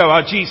 Let's talk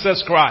about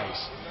Jesus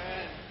Christ.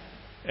 Amen.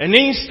 And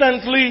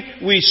instantly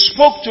we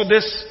spoke to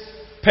this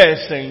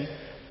person,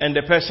 and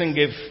the person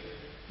gave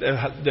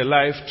the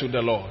life to the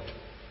Lord.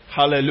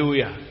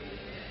 Hallelujah.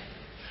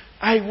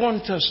 I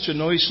want us to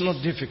know it's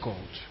not difficult.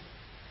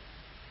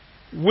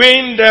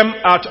 Win them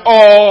at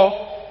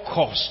all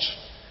cost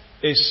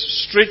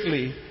is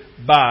strictly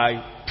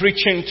by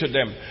preaching to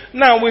them.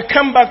 Now we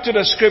come back to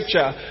the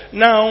scripture.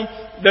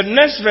 Now the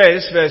next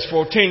verse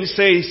 14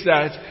 says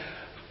that,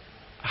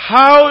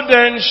 how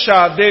then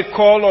shall they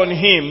call on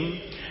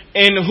him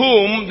in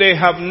whom they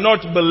have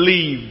not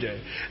believed?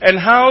 And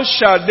how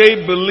shall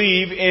they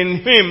believe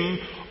in him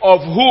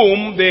of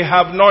whom they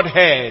have not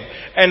heard?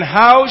 And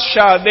how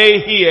shall they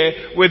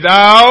hear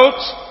without?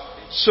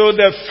 So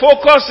the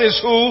focus is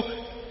who?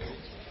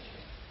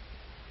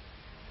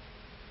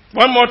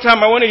 One more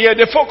time, I want to hear.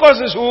 The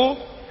focus is who?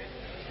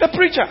 The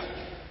preacher.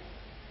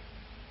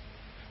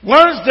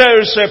 Once there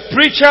is a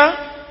preacher,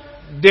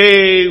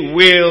 they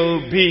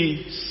will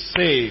be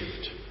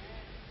saved.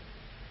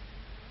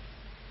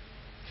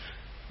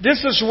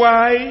 This is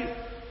why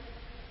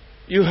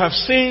you have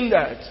seen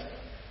that.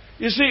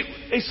 You see,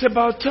 it's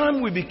about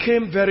time we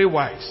became very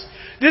wise.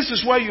 This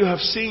is why you have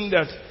seen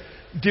that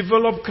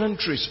developed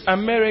countries,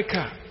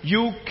 America,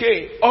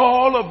 UK,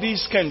 all of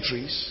these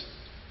countries,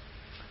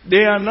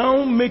 they are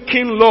now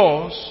making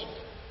laws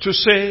to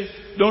say,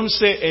 don't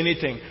say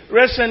anything.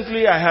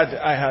 Recently I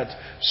had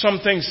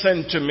something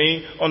sent to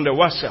me on the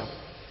WhatsApp.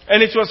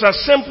 And it was as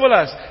simple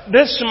as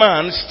this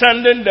man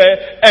standing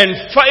there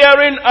and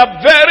firing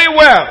up very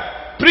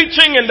well,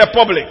 preaching in the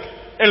public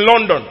in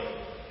London.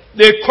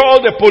 They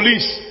called the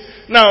police.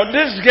 Now,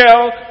 this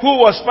girl who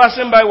was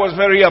passing by was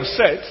very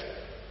upset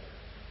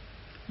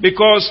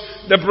because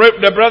the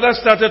brother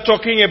started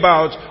talking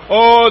about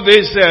all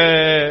this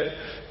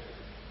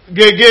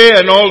gay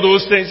and all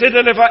those things. It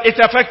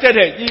affected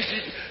her.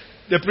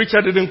 The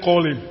preacher didn't call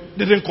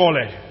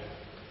her.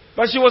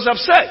 But she was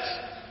upset.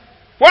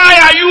 Why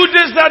are you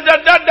this,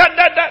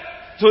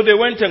 that? So they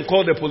went and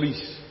called the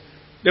police.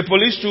 The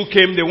police too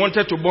came. They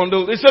wanted to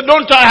bundle. They said,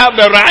 don't I have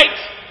the right?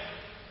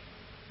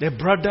 The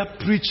brother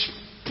preached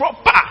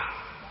proper.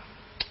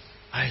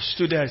 I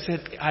stood there, I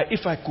said,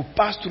 if I could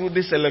pass through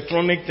this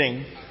electronic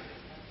thing,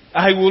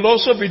 I will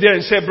also be there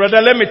and say,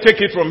 brother, let me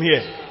take it from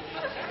here.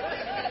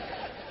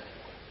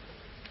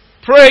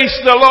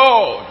 Praise the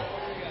Lord.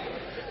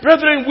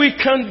 Brethren, we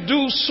can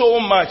do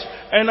so much.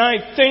 And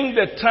I think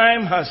the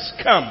time has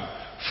come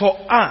for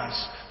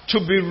us to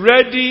be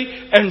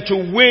ready and to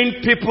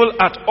win people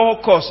at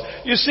all costs.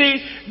 You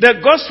see, the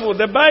gospel,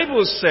 the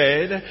Bible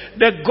said,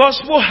 the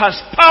gospel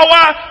has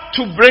power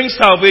to bring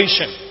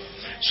salvation.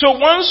 So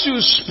once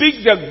you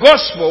speak the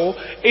gospel,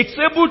 it's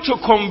able to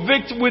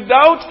convict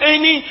without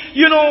any,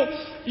 you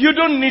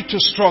don't need to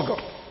struggle.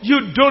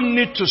 You don't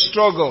need to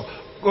struggle.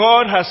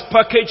 God has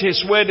packaged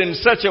His word in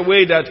such a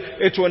way that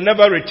it will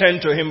never return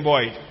to Him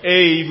void.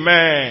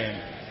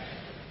 Amen.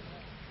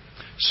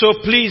 So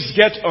please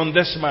get on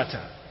this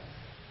matter.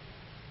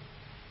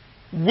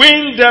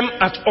 Win them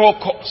at all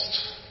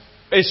costs.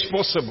 It's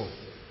possible.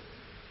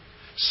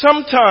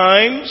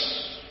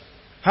 Sometimes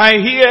I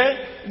hear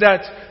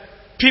that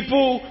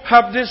people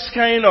have this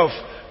kind of,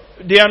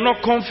 they are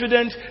not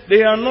confident,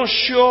 they are not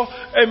sure,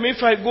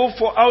 if I go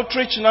for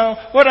outreach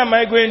now, what am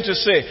I going to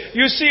say?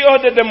 You see all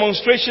the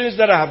demonstrations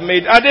that I have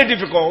made, are they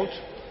difficult?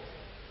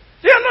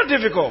 They are not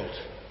difficult.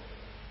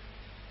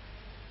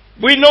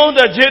 We know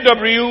that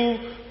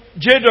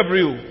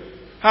JW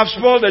have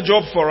spoiled the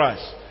job for us.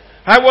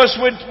 I was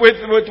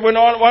with one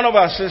of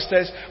our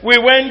sisters. We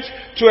went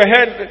to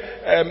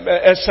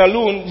a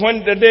saloon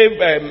when the day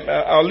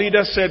our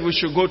leader said we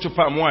should go to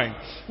palm wine.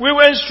 We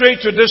went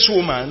straight to this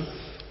woman,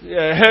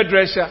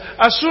 hairdresser.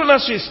 As soon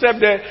as she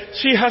stepped there,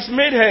 she has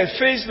made her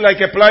face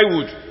like a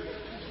plywood.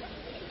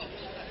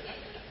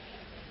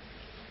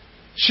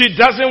 She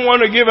doesn't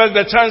want to give us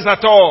the chance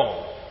at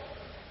all.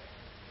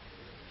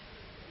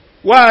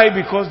 Why?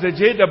 Because the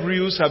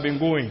JWs have been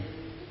going.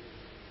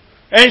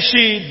 And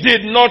she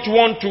did not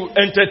want to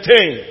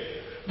entertain.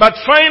 But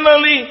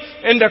finally,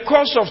 in the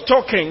course of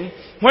talking,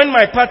 when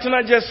my partner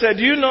just said,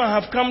 I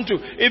have come to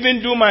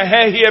even do my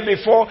hair here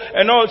before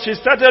and all, she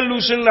started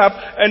loosening up,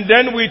 and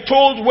then we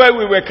told where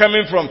we were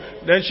coming from.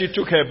 Then she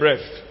took her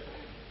breath.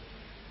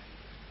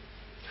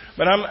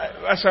 But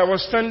as I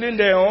was standing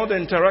there, all the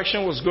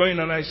interaction was going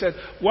on. I said,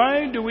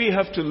 why do we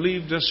have to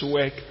leave this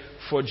work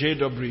for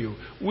JW?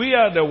 We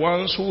are the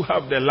ones who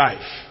have the life.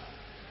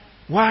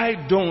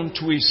 Why don't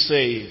we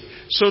save?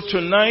 So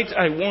tonight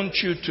I want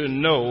you to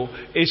know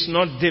it's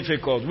not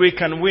difficult. We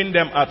can win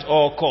them at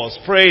all costs.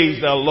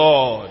 Praise the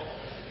Lord.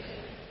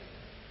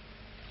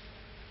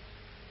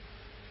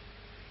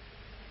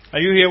 Are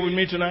you here with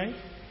me tonight?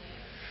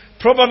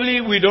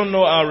 Probably we don't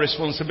know our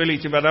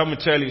responsibility, but I'm going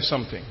to tell you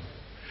something.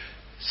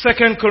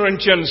 2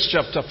 Corinthians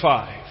chapter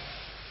 5.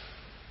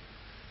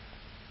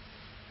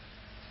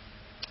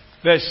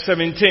 Verse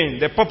 17.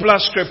 The popular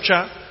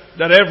scripture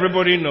that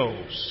everybody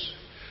knows.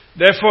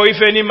 Therefore, if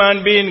any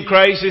man be in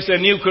Christ, is a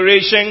new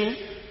creation.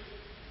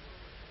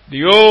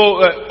 The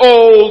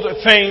old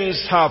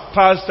things have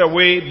passed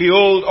away.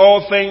 Behold,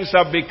 all things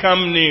have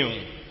become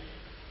new.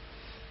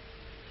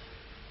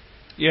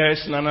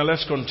 Yes, Nana,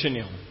 let's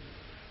continue.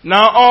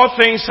 Now all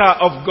things are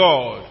of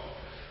God,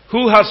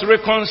 who has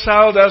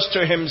reconciled us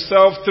to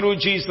Himself through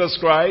Jesus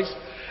Christ,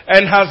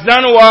 and has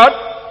done what?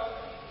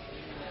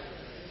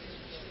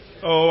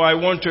 Oh, I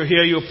want to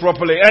hear you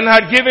properly. And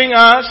had given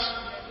us.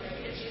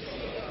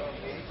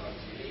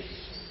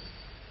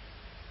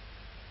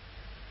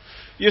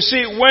 You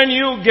see, when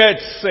you get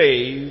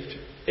saved,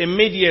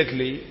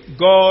 immediately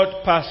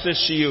God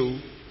passes you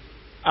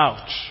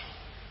out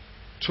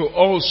to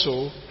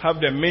also have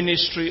the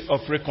ministry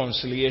of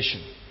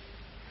reconciliation.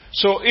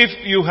 So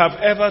if you have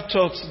ever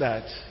thought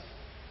that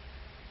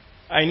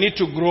I need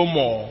to grow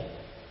more,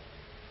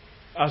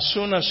 as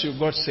soon as you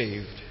got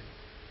saved,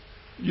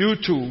 you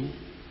too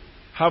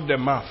have the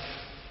mouth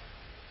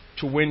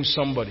to win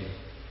somebody.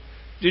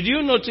 Did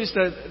you notice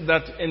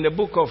that in the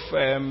book of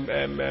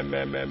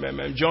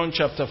John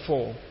chapter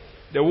 4,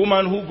 the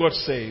woman who got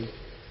saved,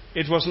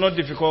 it was not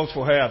difficult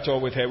for her at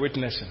all with her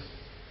witnessing.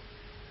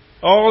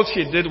 All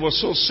she did was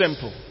so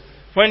simple.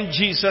 When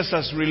Jesus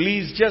has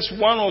released just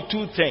one or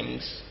two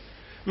things,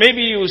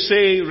 maybe you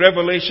say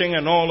revelation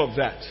and all of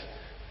that.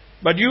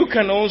 But you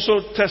can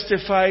also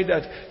testify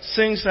that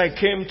since I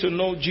came to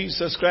know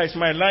Jesus Christ,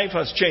 my life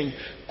has changed.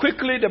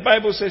 Quickly, the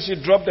Bible says she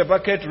dropped the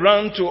bucket,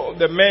 ran to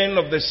the men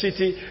of the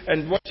city,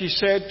 and what she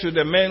said to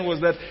the men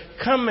was that,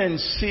 come and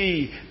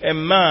see a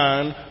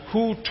man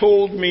who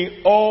told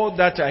me all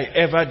that I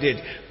ever did.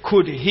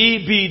 Could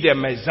he be the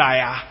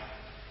Messiah?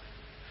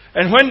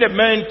 And when the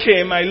man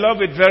came, I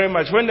love it very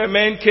much. When the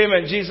man came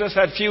and Jesus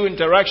had few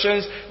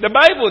interactions, the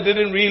Bible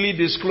didn't really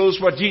disclose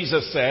what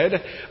Jesus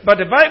said. But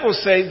the Bible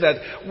says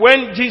that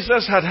when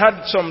Jesus had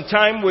had some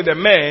time with the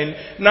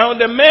man, now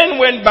the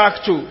man went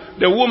back to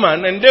the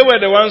woman, and they were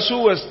the ones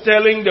who was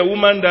telling the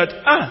woman that,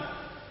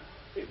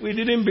 we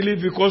didn't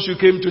believe because you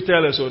came to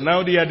tell us so.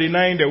 Now they are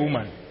denying the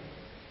woman.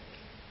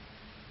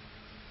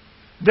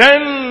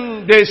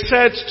 Then they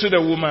said to the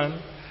woman,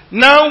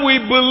 now we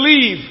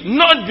believe,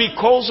 not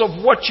because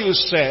of what you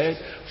said,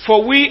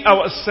 for we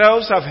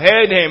ourselves have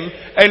heard him,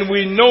 and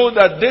we know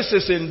that this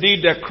is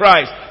indeed the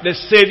Christ, the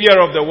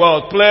Savior of the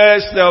world.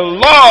 Bless the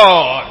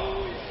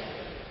Lord.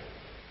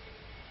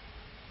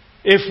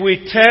 If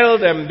we tell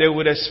them, they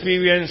would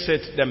experience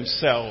it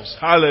themselves.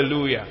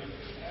 Hallelujah.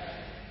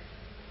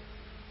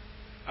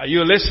 Are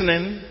you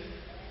listening?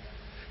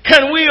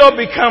 Can we all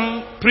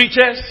become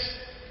preachers?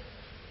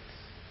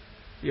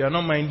 You are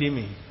not minding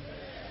me.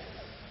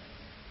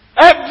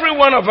 Every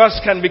one of us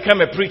can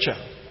become a preacher.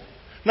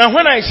 Now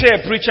when I say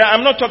a preacher,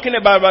 I'm not talking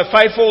about a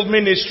fivefold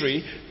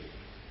ministry.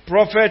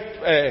 Prophet,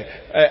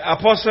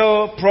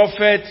 apostle,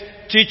 prophet,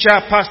 teacher,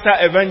 pastor,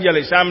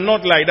 evangelist. I'm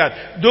not like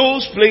that.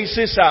 Those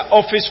places are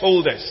office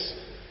holders.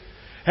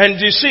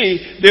 And you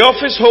see, the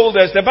office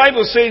holders, the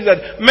Bible says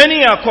that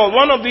many are called.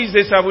 One of these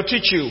days I will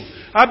teach you.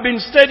 I've been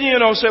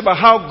studying also about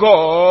how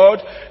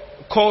God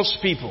calls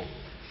people.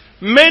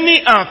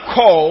 Many are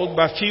called,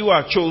 but few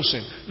are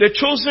chosen. The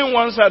chosen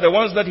ones are the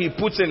ones that He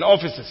puts in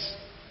offices.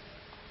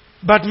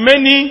 But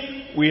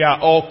many, we are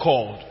all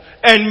called.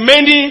 And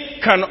many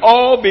can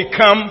all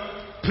become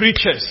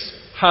preachers.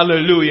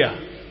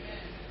 Hallelujah.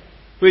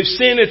 We've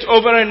seen it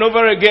over and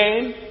over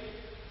again.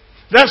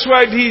 That's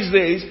why these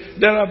days,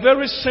 there are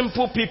very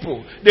simple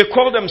people. They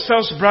call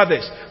themselves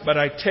brothers. But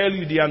I tell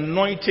you, the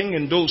anointing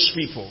in those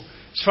people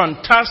is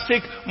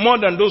fantastic, more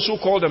than those who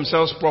call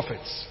themselves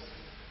prophets.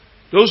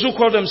 Those who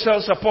call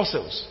themselves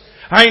apostles.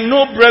 I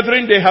know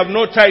brethren, they have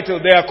no title.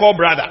 They are called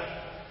brother.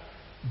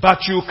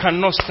 But you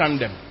cannot stand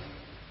them.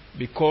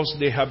 Because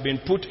they have been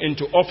put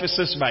into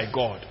offices by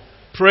God.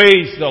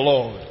 Praise the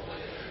Lord.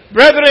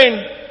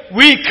 Brethren,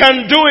 we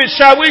can do it.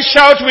 Shall we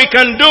shout, we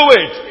can do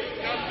it?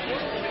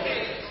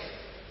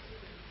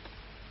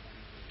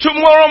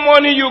 Tomorrow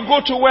morning you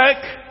go to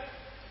work.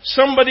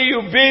 Somebody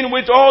you've been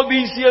with all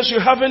these years, you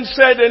haven't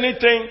said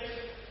anything.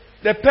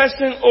 The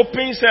person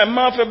opens her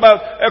mouth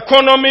about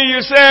economy,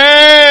 you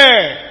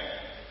say,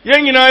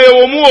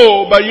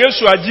 but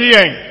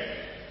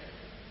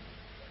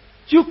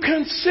you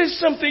can say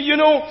something,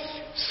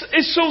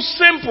 it's so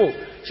simple.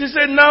 She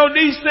said, now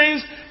these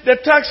things, the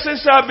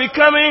taxes are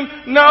becoming,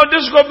 now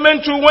this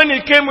government too, when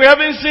it came, we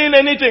haven't seen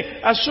anything.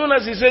 As soon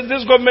as he said,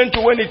 this government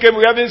too, when it came,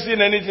 we haven't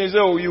seen anything, he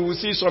said, oh, you will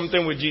see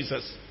something with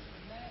Jesus.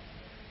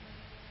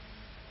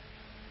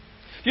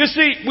 You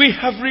see, we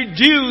have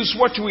reduced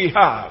what we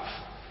have.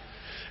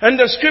 And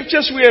the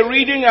scriptures we are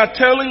reading are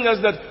telling us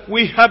that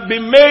we have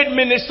been made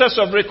ministers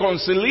of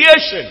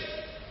reconciliation.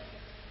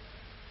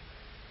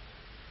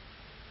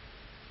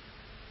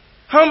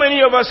 How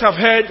many of us have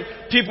heard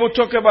people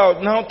talk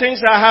about, now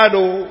things are hard,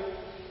 oh.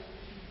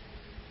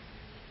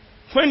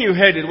 When you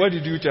heard it, what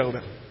did you tell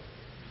them?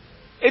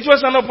 It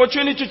was an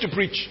opportunity to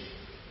preach.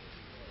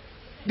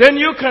 Then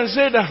you can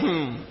say that,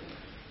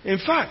 in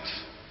fact,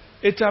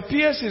 it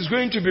appears it's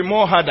going to be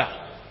more harder.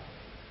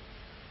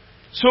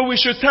 So we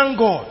should thank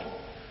God.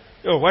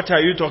 Oh, what are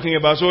you talking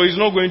about? So it's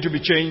not going to be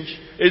changed.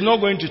 It's not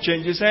going to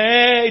change. You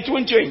say, it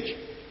won't change.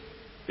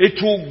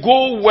 It will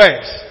go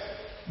worse.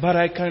 But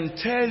I can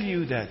tell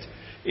you that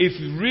if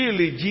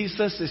really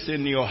Jesus is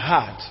in your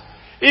heart,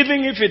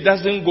 even if it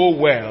doesn't go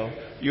well,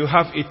 you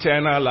have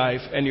eternal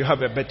life and you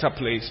have a better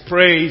place.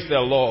 Praise the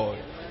Lord.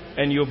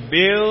 And you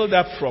build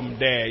up from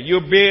there. You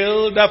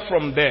build up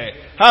from there.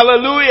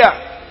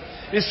 Hallelujah.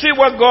 You see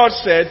what God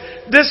said?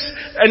 This,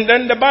 and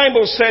then the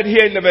Bible said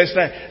here in the verse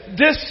 9,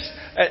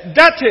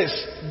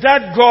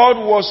 that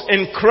God was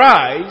in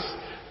Christ.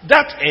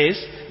 That is,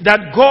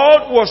 that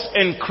God was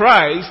in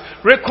Christ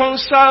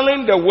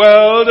reconciling the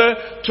world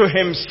to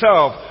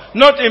Himself,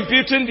 not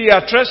imputing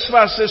their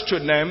trespasses to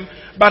them,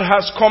 but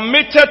has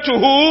committed to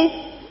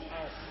who?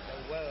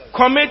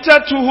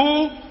 Committed to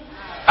who?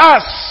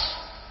 Us.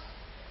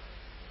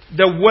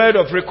 The word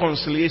of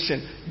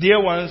reconciliation.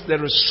 Dear ones,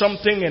 there is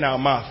something in our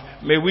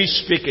mouth. May we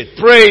speak it.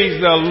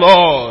 Praise the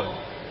Lord.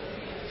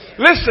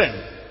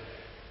 Listen.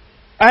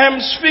 I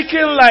am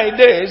speaking like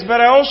this, but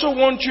I also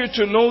want you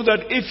to know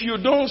that if you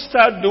don't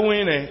start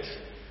doing it,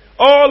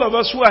 all of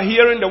us who are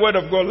hearing the word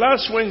of God,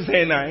 last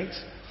Wednesday night,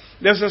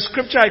 there's a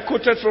scripture I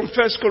quoted from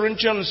 1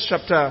 Corinthians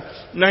chapter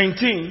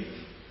 19.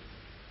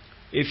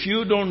 If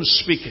you don't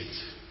speak it,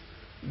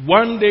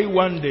 one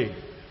day,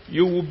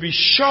 you will be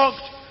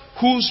shocked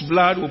whose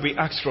blood will be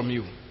asked from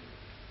you.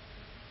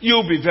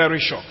 You'll be very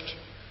shocked.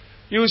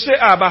 You will say,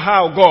 but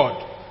how,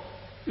 God?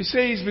 You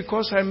say, it's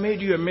because I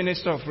made you a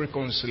minister of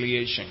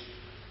reconciliation.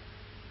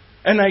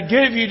 And I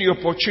gave you the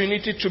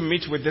opportunity to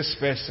meet with this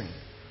person.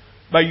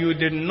 But you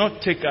did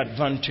not take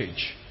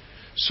advantage.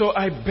 So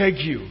I beg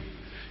you.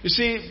 You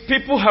see,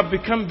 people have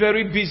become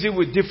very busy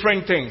with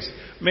different things.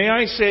 May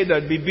I say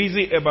that be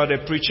busy about the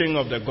preaching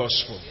of the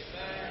gospel.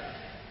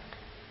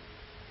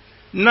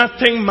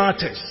 Nothing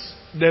matters.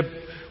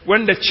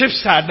 When the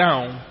chips are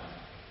down,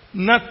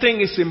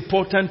 nothing is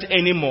important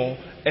anymore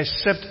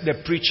except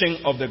the preaching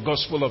of the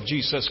gospel of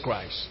Jesus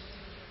Christ.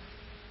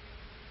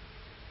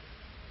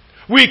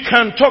 We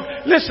can talk.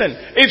 Listen,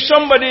 if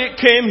somebody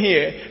came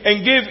here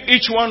and gave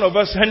each one of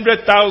us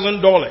 $100,000,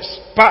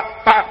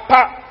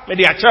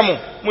 maybe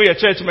we are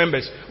church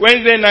members.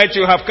 Wednesday night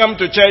you have come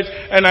to church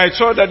and I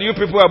saw that you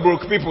people are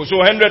broke people, so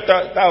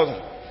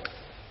 100,000.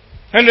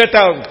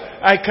 100,000.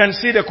 I can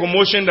see the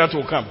commotion that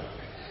will come.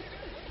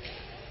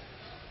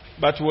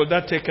 But will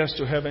that take us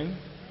to heaven?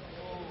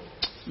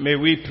 May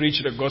we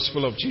preach the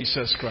gospel of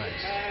Jesus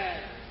Christ.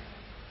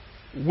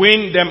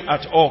 Win them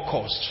at all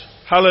costs.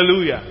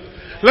 Hallelujah.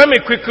 Let me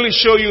quickly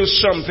show you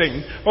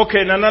something.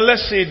 Okay, now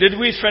let's see. Did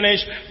we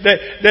finish?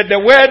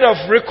 The word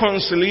of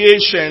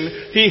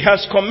reconciliation. He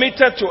has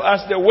committed to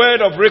us the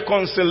word of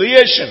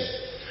reconciliation.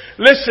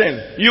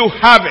 Listen, you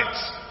have it.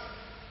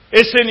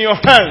 It's in your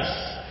hands.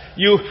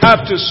 You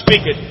have to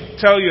speak it.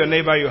 Tell your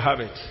neighbor you have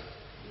it.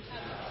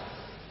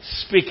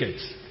 Speak it.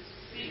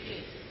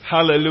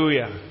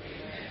 Hallelujah.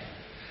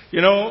 You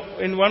know,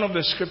 in one of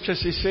the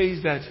scriptures he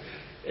says that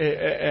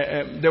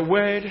the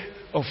word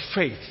of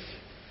faith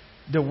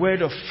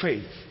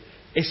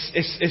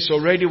is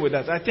already with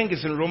us. I think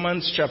it's in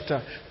Romans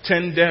chapter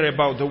 10 there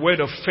about the word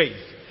of faith.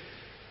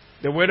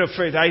 The word of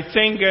faith. I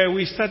think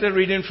we started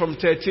reading from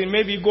 13.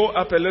 Maybe go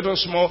up a little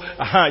small.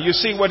 You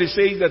see what it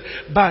says that.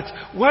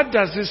 But what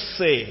does it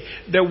say?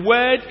 The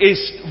word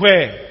is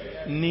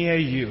where? Near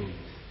you.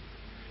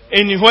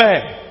 In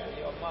where?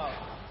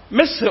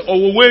 Mr.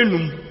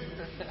 Owenum.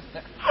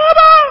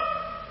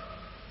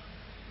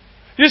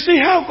 You see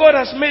how God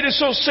has made it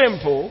so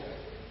simple?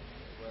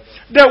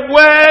 The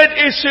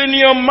word is in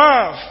your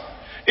mouth,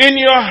 in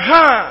your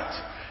heart.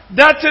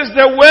 That is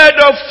the word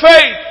of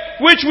faith,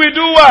 which we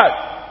do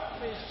what?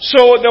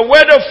 So the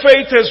word of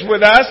faith is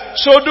with us,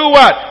 so do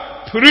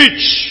what?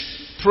 Preach.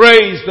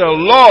 Praise the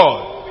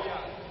Lord.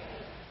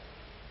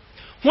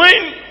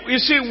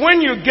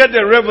 When you get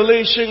the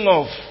revelation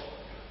of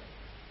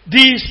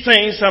these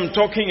things I'm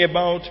talking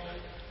about,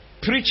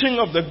 preaching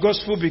of the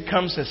gospel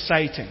becomes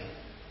exciting.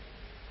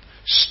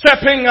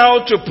 Stepping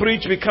out to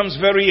preach becomes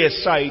very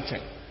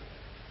exciting.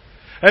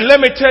 And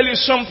let me tell you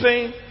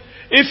something.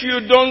 If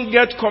you don't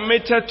get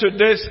committed to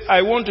this,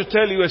 I want to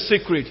tell you a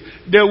secret.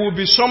 There will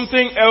be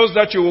something else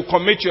that you will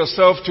commit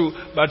yourself to,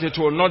 but it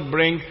will not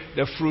bring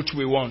the fruit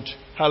we want.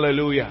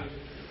 Hallelujah.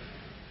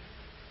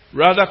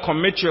 Rather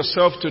commit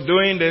yourself to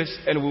doing this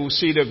and we will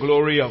see the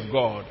glory of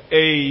God.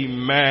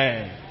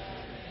 Amen.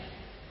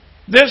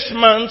 This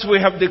month we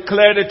have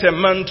declared it a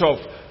month of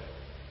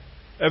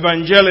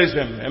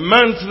evangelism, a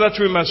month that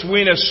we must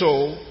win a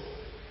soul.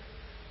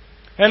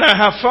 And I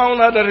have found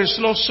out that it's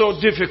not so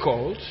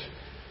difficult.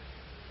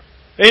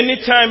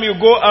 Anytime you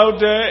go out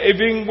there,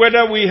 even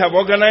whether we have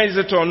organized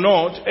it or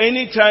not,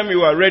 anytime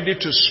you are ready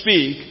to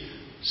speak,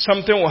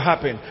 something will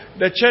happen.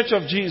 The Church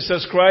of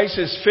Jesus Christ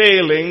is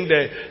failing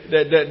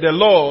the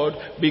Lord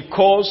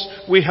because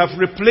we have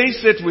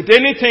replaced it with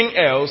anything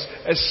else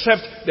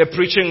except the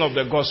preaching of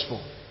the gospel.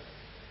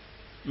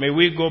 May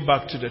we go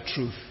back to the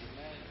truth.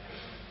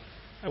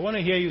 I want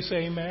to hear you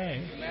say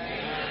amen.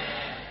 Amen.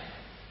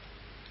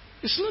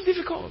 It's not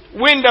difficult.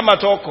 Win them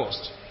at all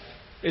costs.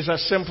 It's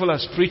as simple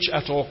as preach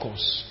at all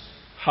costs.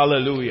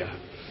 Hallelujah.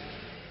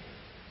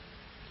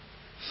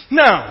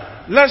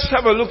 Now, let's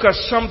have a look at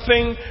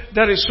something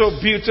that is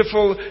so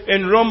beautiful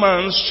in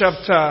Romans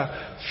chapter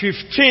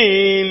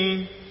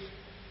 15.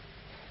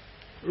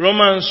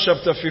 Romans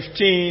chapter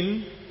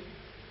 15.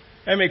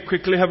 Let me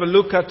quickly have a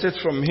look at it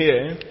from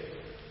here.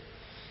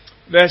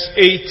 Verse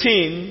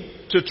 18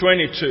 to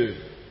 22.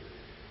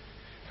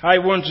 I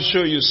want to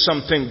show you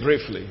something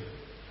briefly.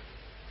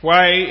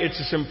 Why it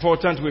is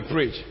important we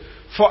preach.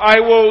 For I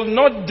will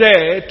not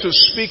dare to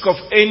speak of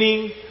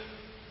any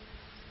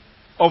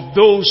of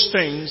those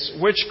things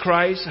which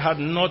Christ had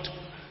not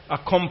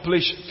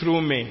accomplished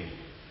through me,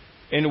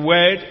 in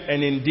word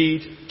and in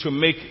deed, to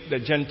make the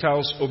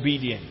Gentiles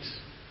obedient.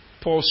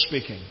 Paul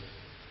speaking.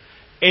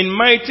 In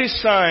mighty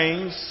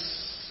signs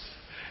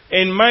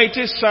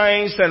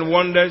and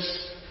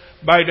wonders,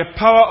 by the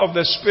power of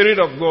the Spirit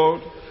of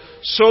God,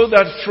 so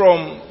that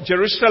from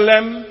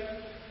Jerusalem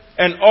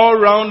and all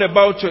round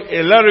about to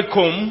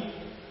Illyricum,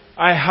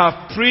 I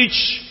have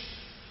preached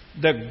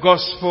the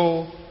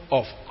gospel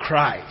of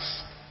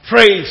Christ.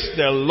 Praise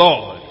the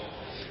Lord.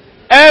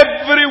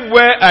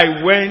 Everywhere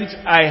I went,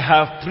 I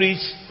have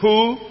preached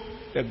who?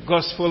 The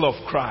gospel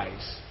of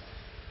Christ.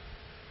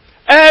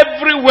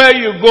 Everywhere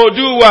you go,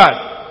 do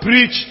what?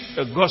 Preach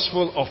the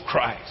gospel of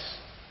Christ.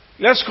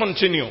 Let's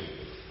continue.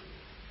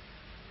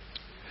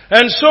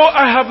 And so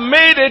I have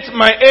made it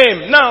my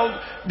aim. Now,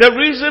 the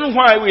reason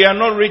why we are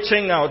not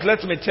reaching out,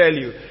 let me tell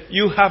you.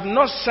 You have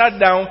not sat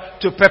down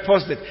to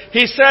purpose it.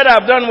 He said,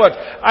 I've done what?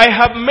 I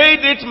have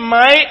made it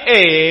my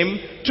aim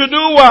to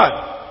do what?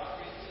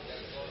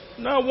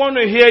 Now I want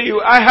to hear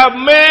you. I have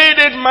made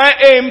it my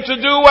aim to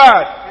do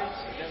what?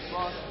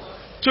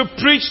 To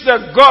preach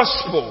the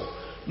gospel.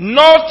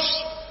 Not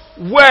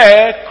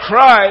where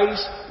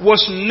Christ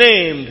was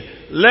named,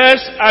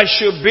 lest I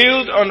should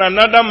build on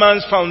another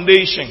man's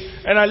foundation.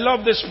 And I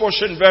love this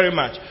portion very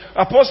much.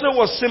 Apostle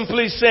was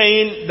simply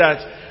saying that,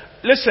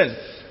 listen,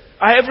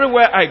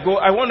 everywhere I go,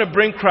 I want to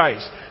bring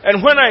Christ.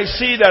 And when I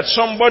see that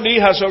somebody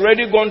has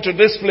already gone to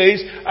this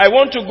place, I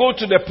want to go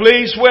to the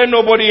place where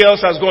nobody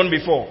else has gone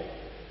before.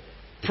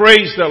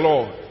 Praise the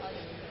Lord.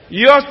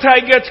 Your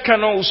target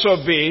can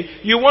also be,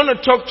 you want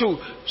to talk to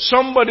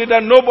somebody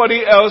that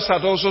nobody else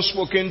had also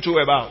spoken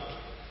to about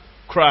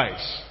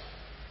Christ.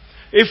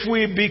 If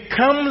we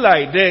become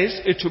like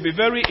this, it will be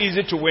very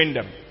easy to win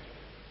them.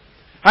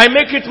 I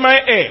make it my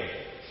aim.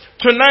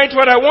 Tonight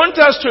what I want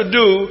us to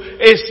do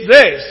is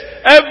this.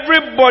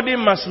 Everybody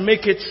must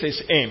make it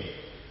his aim.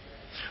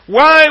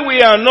 Why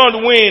we are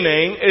not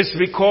winning is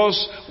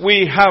because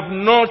we have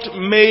not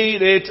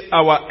made it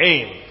our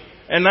aim.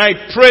 And I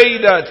pray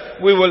that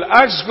we will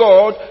ask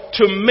God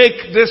to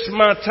make this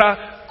matter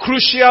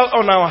crucial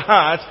on our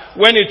heart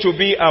when it will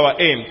be our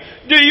aim.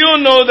 Do you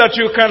know that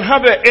you can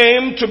have an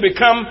aim to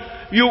become,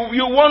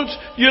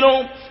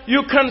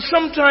 you can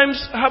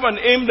sometimes have an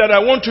aim that I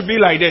want to be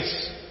like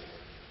this.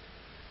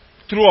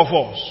 True or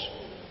false?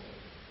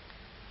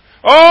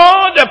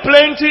 All the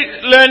plenty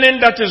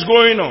learning that is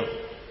going on.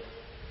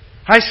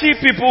 I see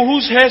people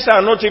whose hairs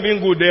are not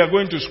even good, they are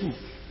going to school.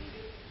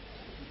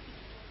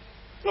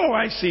 Oh,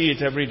 I see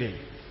it every day.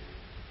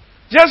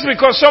 Just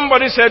because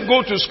somebody said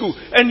go to school,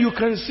 and you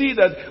can see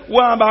that,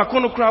 well,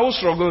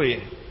 struggle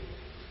here.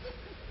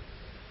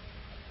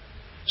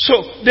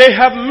 So, they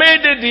have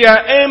made it their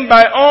aim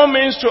by all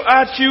means to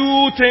add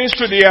few things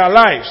to their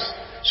lives.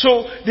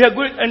 So, they are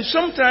going, and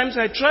sometimes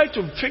I try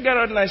to figure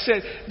out, and I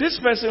said, this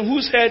person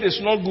whose head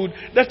is not good,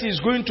 that is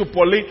going to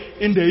poly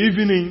in the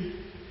evening,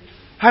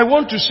 I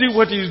want to see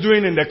what he is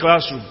doing in the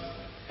classroom.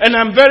 And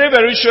I'm very,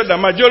 very sure the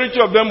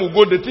majority of them will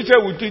go, the teacher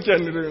will teach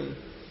and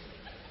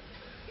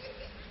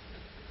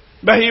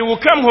but he will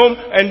come home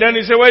and then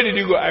he say, where did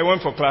you go? I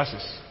went for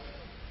classes.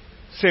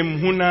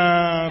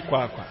 Semhuna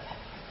kwakwa.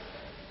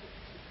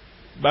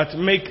 But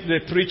make the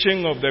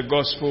preaching of the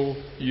gospel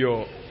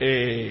your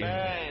aim.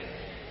 Amen.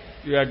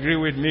 You agree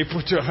with me?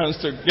 Put your hands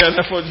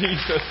together for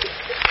Jesus.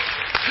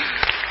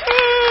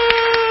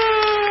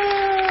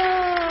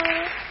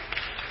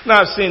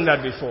 Now I've seen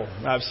that before.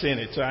 I've seen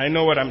it. So I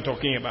know what I'm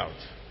talking about.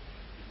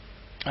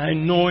 I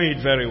know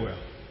it very well.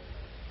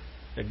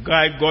 The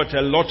guy got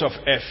a lot of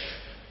F.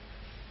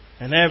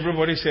 And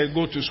everybody said,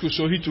 go to school.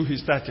 So he too, he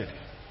started.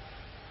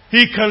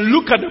 He can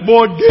look at the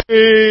board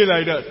day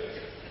like that.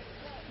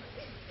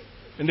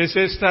 And they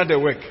say, start the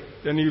work.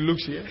 Then he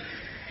looks here.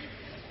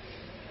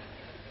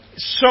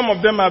 Some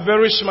of them are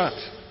very smart.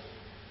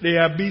 They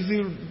are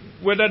busy,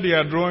 whether they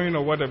are drawing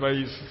or whatever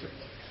it is.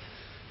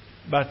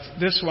 But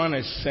this one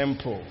is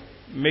simple.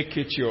 Make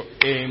it your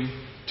aim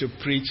to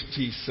preach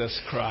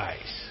Jesus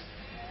Christ.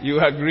 You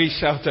agree?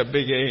 Shout a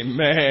big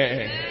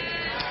amen.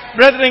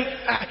 Brethren,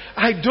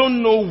 I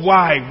don't know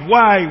why.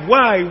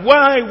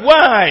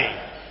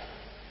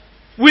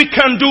 We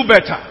can do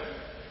better.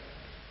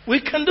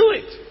 We can do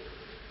it.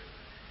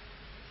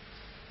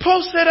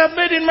 Paul said, I've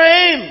made it my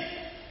aim.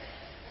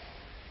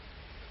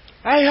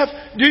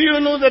 Do you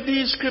know that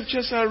these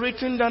scriptures are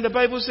written, and the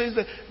Bible says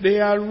that they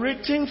are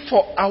written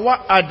for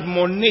our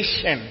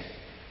admonition.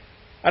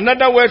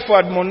 Another word for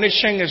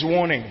admonition is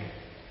warning.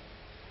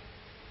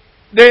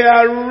 They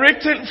are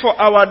written for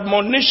our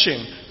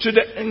admonition to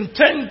the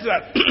intent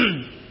that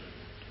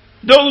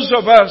those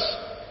of us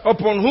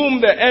upon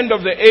whom the end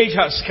of the age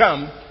has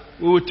come,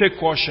 we will take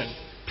caution.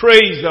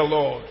 Praise the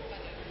Lord.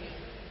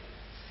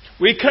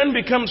 We can't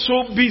become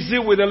so busy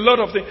with a lot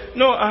of things.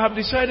 No, I have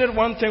decided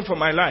one thing for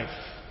my life.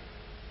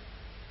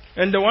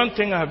 And the one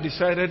thing I have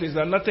decided is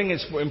that nothing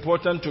is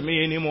important to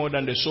me any more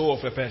than the soul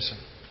of a person.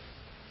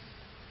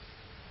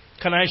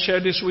 Can I share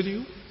this with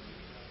you?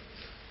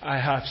 I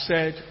have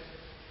said,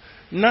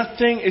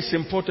 nothing is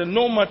important,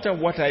 no matter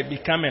what I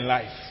become in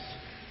life.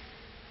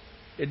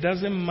 It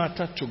doesn't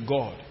matter to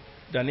God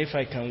than if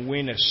I can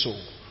win a soul.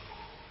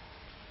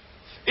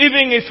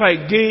 Even if I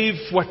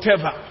gave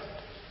whatever.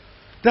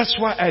 That's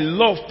why I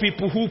love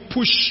people who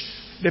push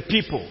the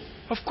people.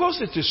 Of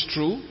course it is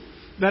true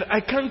that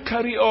I can't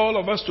carry all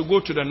of us to go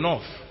to the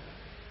north.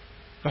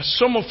 But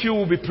some of you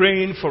will be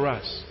praying for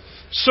us.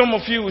 Some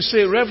of you will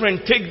say,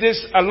 Reverend, take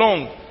this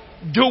along.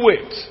 Do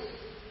it.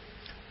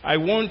 I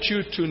want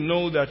you to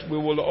know that we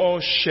will all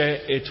share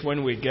it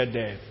when we get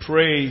there.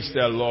 Praise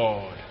the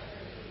Lord.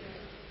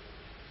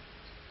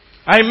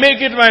 I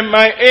make it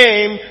my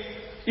aim.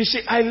 You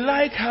see, I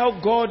like how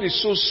God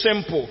is so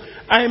simple.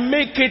 I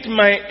make it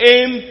my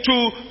aim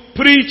to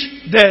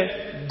preach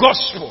the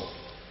gospel.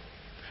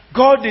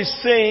 God is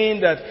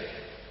saying that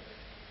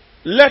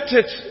let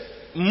it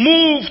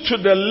move to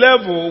the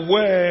level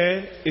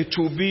where it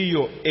will be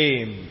your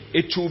aim.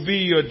 It will be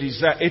your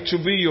desire. It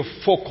will be your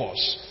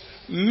focus.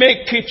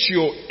 Make it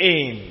your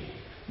aim.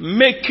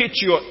 Make it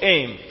your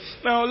aim.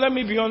 Now, let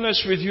me be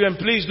honest with you, and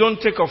please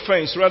don't take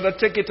offense. Rather,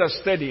 take it as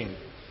studying.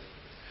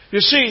 You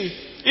see,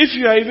 if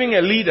you are even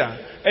a leader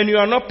and you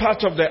are not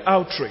part of the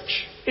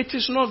outreach, it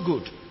is not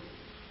good.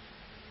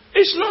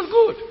 It's not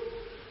good.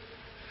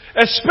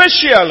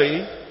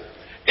 Especially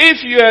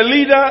if you are a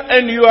leader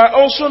and you are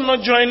also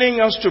not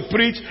joining us to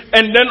preach,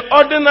 and then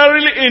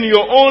ordinarily in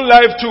your own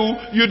life too,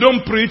 you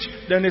don't preach,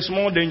 then it's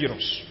more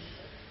dangerous.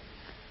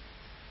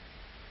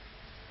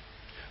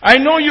 I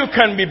know you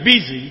can be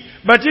busy,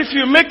 but if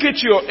you make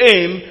it your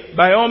aim,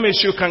 by all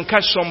means you can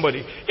catch somebody.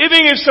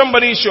 Even if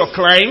somebody is your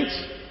client,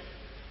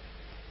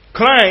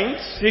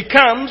 he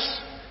comes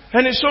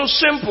and it's so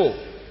simple.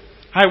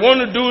 I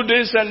want to do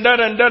this and that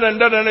and that and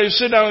that, and you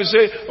sit down and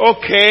say,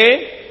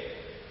 okay.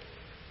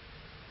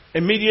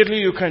 Immediately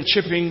you can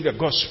chip in the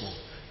gospel.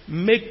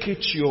 Make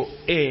it your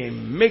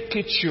aim. Make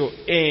it your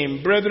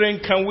aim. Brethren,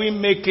 can we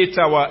make it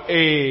our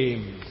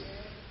aim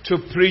to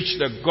preach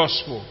the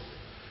gospel?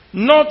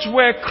 not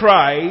where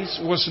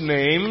Christ was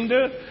named,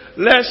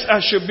 lest I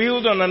should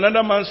build on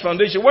another man's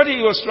foundation. What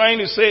he was trying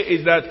to say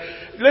is that,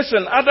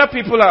 listen, other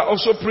people are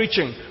also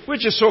preaching,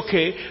 which is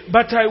okay,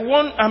 but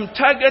I'm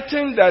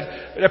targeting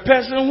that the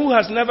person who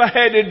has never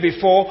heard it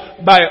before,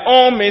 by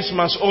all means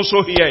must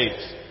also hear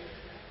it.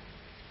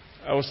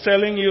 I was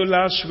telling you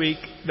last week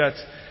that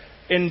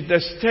in the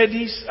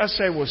studies, as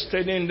I was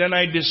studying, then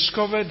I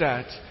discovered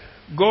that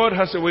God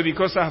has a way,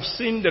 because I've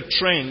seen the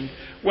trend.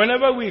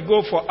 Whenever we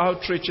go for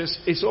outreaches,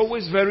 it's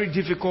always very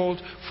difficult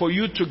for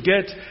you to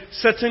get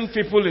certain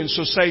people in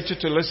society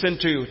to listen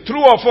to you.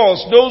 True or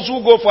false? Those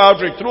who go for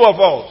outreach, true or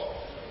false?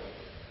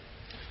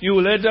 You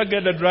will either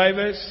get the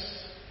drivers,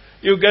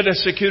 you get the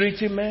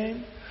security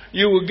men,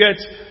 you will get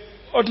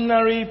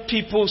ordinary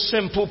people,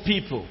 simple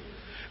people.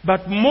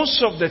 But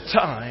most of the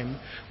time,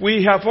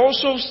 we have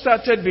also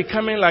started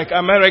becoming like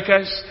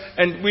Americans,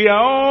 and we are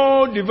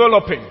all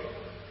developing.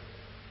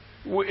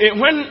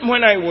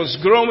 When I was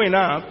growing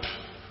up,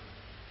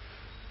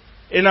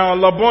 in our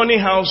Laboni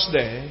house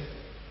there,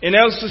 in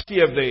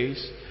LCCF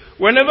days,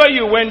 whenever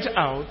you went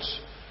out,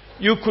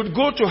 you could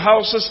go to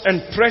houses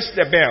and press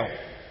the bell.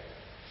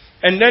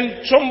 And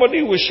then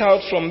somebody will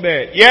shout from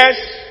there, "Yes,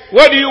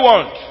 what do you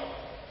want?"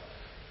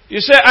 You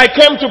say, "I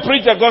came to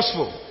preach the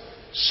gospel."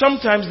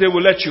 Sometimes they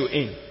will let you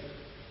in.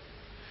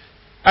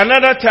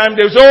 Another time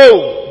they will say,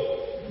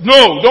 "Oh,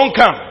 no, don't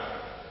come."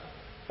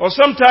 Or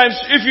sometimes,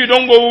 if you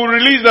don't go, we'll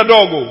release the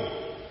dog.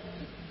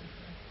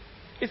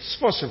 It's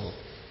possible.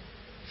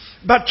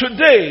 But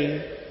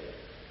today,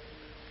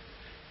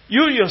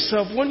 you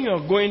yourself, when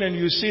you're going and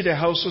you see the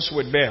houses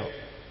with bell,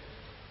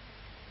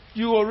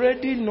 you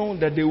already know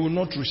that they will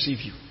not receive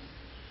you.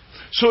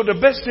 So the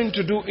best thing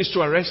to do is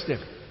to arrest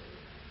them.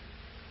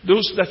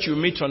 Those that you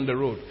meet on the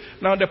road.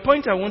 Now the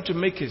point I want to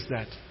make is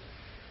that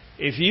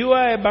if you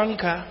are a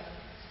banker,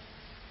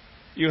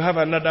 you have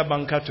another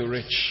banker to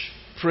reach.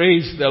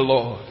 Praise the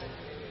Lord.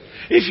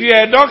 If you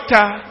are a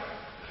doctor,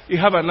 you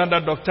have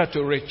another doctor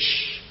to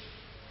reach.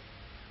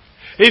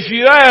 If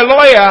you are a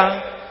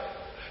lawyer,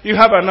 you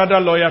have another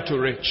lawyer to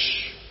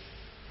reach.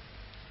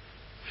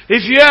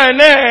 If you are a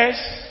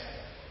nurse,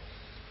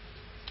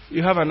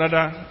 you have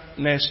another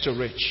nurse to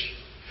reach.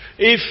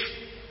 If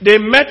they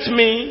met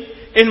me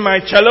in my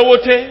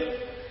chalawote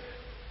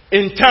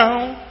in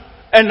town,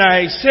 and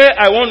I say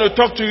I want to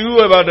talk to you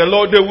about the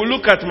Lord, they will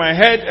look at my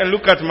head and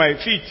look at my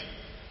feet.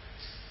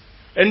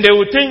 And they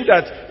will think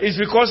that it's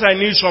because I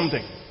need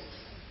something.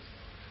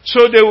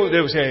 So they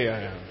will say,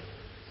 yeah,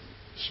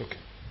 it's okay.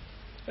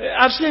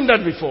 I've seen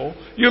that before.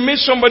 You meet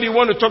somebody, you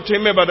want to talk to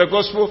him about the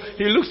gospel,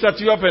 he looks at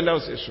you up and down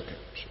and says, it's okay.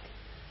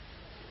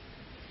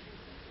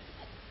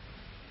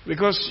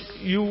 Because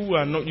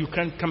you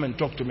can't come and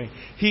talk to me.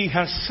 He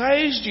has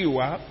sized you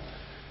up.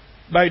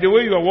 By the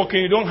way you are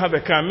walking, you don't have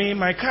a car.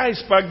 My car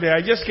is parked there.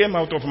 I just came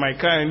out of my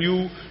car,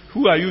 and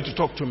who are you to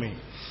talk to me?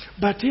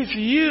 But if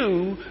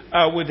you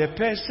are with a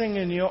person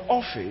in your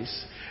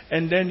office,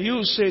 and then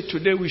you say,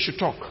 today we should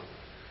talk.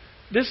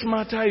 This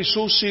matter is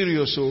so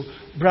serious, so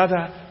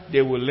brother,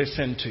 they will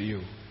listen to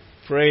you.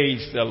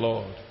 Praise the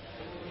Lord.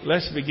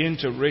 Let's begin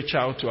to reach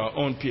out to our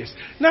own peers.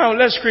 Now,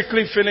 let's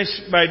quickly finish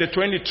by the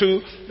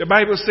 22. The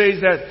Bible says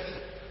that,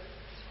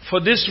 for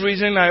this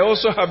reason I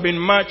also have been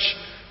much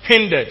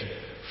hindered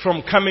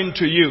from coming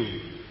to you.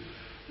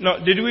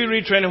 Now, did we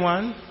read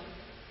 21?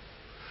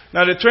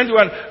 Now the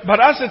 21,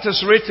 but as it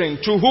is written,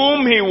 to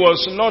whom he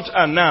was not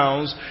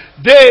announced,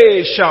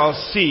 they shall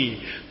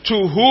see. To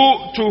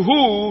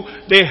who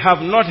they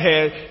have not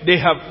heard,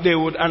 they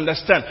would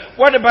understand.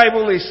 What the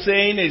Bible is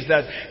saying is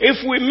that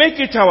if we make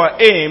it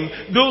our aim,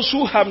 those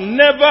who have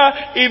never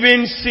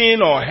even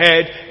seen or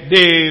heard,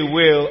 they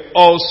will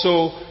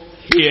also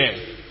hear.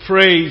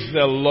 Praise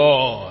the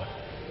Lord.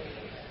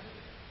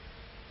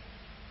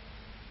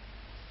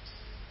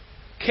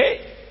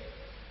 Okay.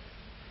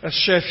 Let's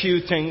share a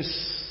few things,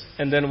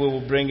 and then we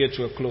will bring it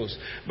to a close.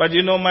 But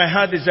my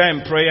heart desire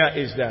and prayer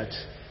is that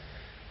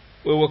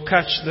we will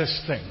catch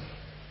this thing.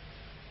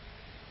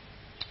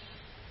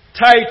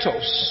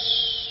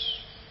 Titus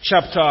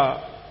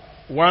chapter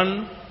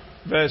 1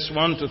 verse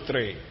 1 to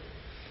 3.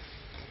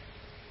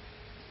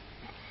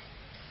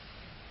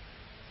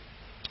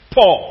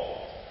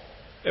 Paul,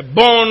 a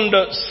bond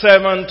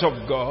servant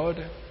of God,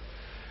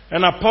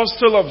 an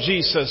apostle of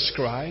Jesus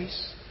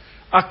Christ,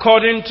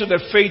 according to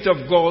the faith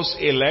of God's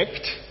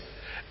elect,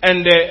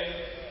 and the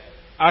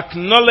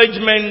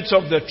acknowledgement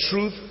of the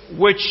truth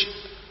which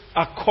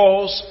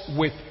accords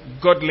with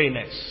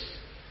godliness.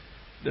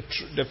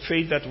 The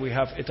faith that we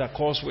have, it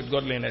accords with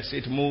godliness.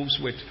 It moves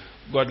with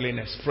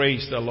godliness.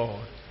 Praise the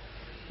Lord.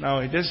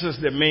 Now, this is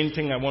the main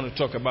thing I want to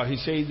talk about. He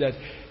says that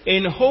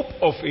in hope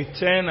of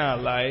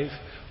eternal life,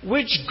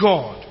 which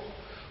God,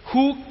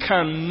 who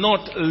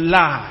cannot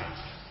lie,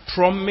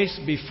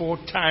 promised before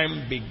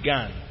time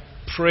began.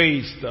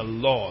 Praise the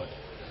Lord.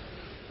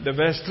 The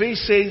verse 3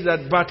 says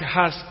that, but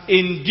has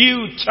in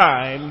due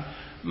time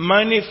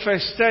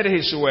manifested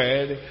his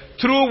word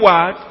through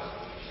what?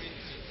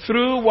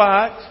 Through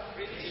what?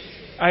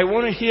 I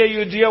want to hear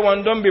you, dear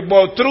one. Don't be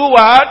bored. Through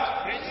what?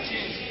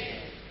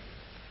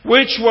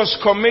 which was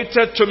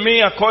committed to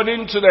me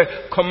according to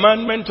the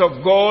commandment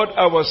of God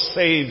our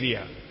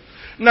Savior.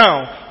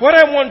 Now, what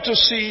I want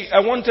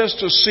us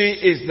to see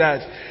is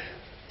that,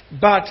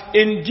 but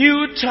in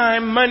due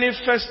time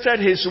manifested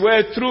His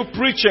word through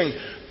preaching.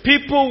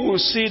 People will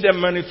see the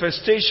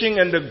manifestation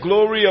and the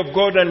glory of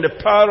God and the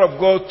power of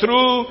God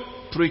through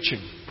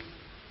preaching.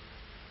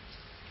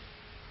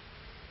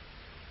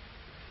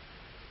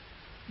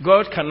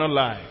 God cannot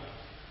lie.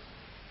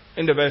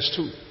 In the verse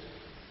 2.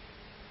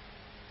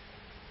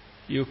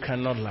 You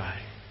cannot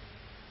lie.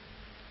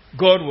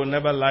 God will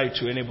never lie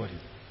to anybody.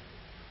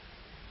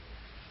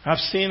 I've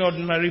seen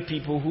ordinary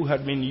people who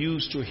had been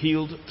used to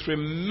heal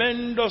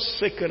tremendous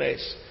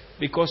sickness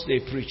because they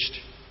preached.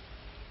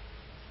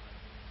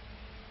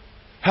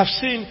 I've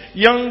seen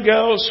young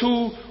girls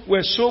who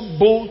were so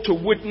bold to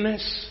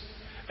witness,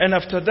 and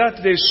after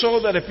that they saw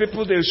that the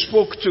people they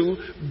spoke to,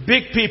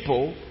 big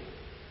people,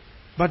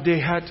 but they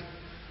had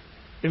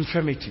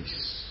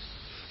infirmities.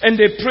 And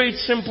they prayed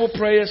simple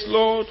prayers,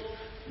 Lord,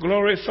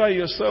 glorify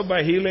yourself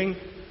by healing,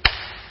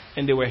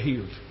 and they were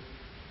healed.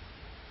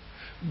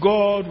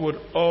 God would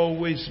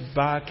always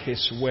back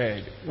His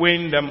word,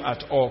 win them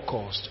at all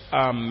cost.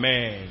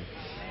 Amen.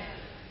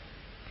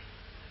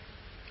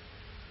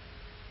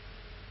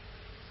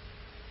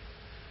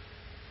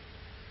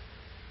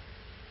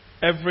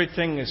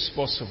 Everything is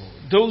possible.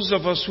 Those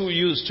of us who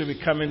used to be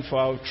coming for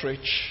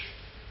outreach,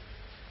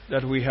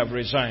 that we have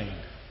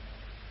resigned,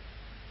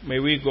 may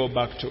we go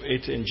back to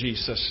it in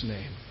Jesus'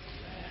 name.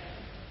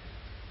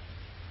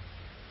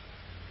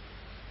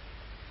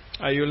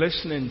 Are you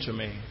listening to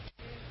me?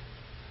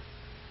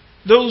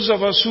 Those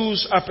of us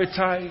whose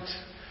appetite,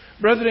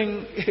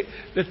 brethren,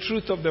 the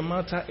truth of the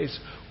matter is,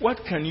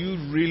 what can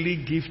you really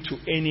give to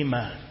any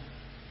man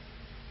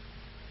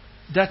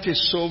that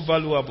is so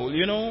valuable?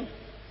 You know,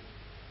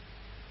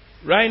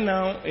 right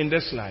now in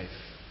this life,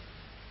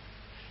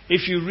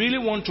 if you really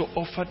want to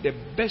offer the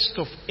best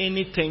of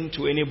anything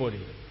to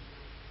anybody,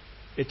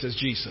 it is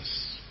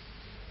Jesus.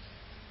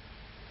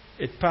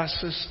 It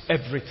passes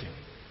everything.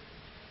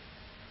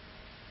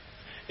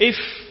 If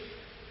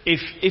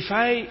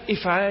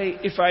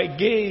I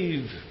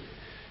gave,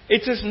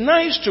 it is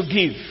nice to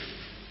give.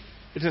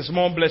 It is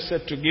more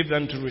blessed to give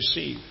than to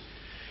receive.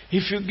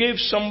 If you gave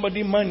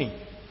somebody money,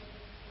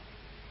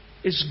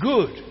 it's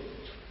good.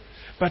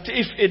 But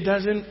if it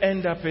doesn't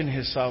end up in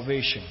his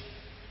salvation,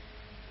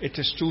 it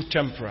is too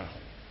temporal.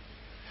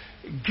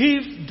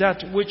 Give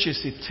that which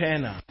is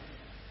eternal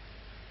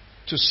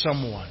to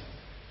someone.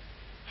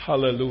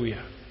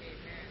 Hallelujah.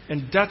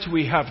 And that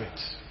we have it.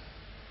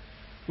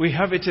 We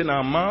have it in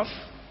our mouth.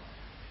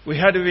 We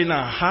have it in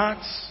our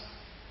hearts.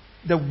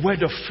 The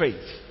word of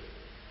faith.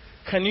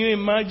 Can you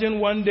imagine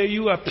one day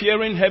you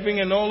appear in heaven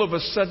and all of a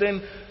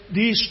sudden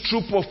these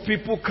troop of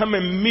people come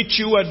and meet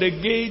you at the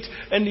gate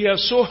and they are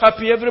so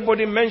happy,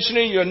 everybody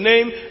mentioning your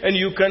name, and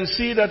you can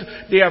see that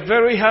they are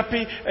very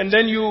happy, and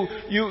then you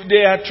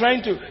are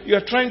trying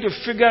to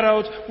figure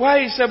out,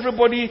 why is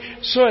everybody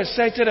so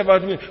excited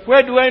about me?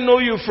 Where do I know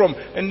you from?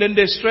 And then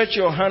they stretch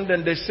your hand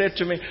and they say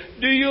to me,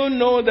 do you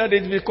know that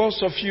it's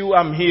because of you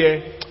I'm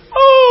here?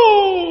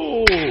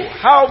 Oh,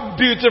 how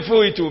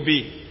beautiful it will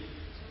be.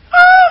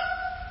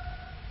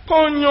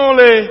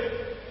 Konyole.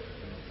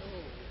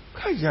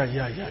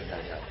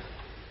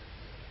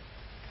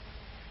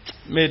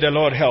 May the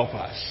Lord help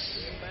us.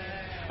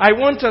 I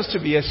want us to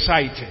be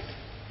excited.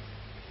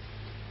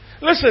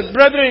 Listen,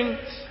 brethren,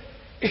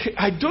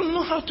 I don't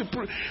know how to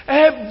put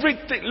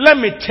everything. Let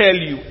me tell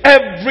you,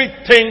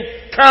 everything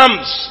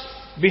comes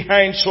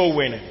behind soul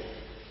winning.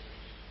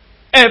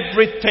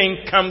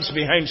 Everything comes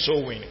behind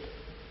soul winning.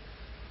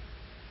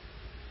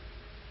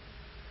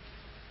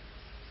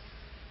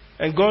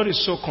 And God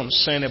is so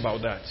concerned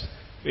about that.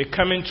 We're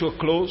coming to a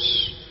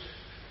close.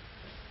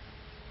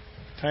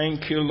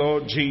 Thank you,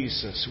 Lord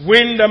Jesus.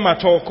 Win them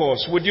at all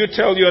costs. Would you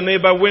tell your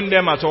neighbor, win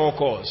them at all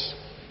costs?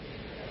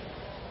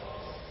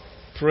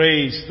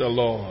 Praise the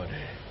Lord.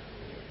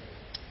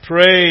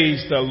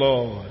 Praise the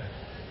Lord.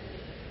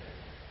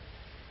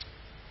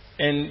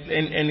 And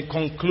in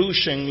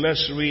conclusion,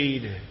 let's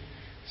read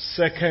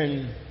 1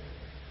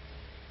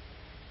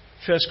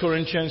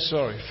 Corinthians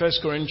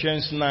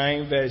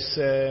 9, verse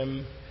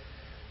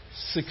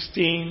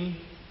 16.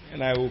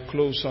 And I will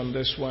close on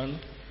this one.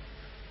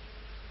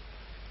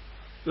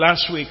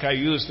 Last week I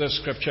used this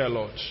scripture a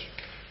lot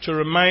to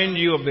remind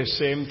you of the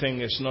same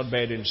thing. It's not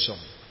burdensome.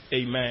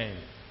 Amen.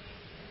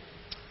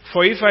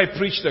 For if I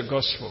preach the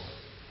gospel,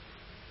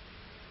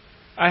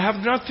 I have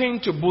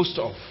nothing to boast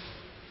of,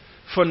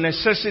 for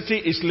necessity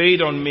is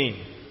laid on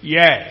me.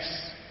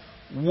 Yes,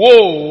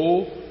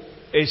 woe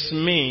is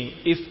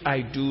me if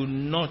I do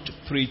not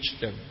preach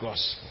the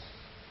gospel.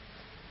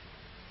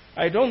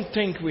 I don't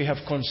think we have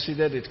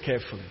considered it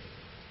carefully.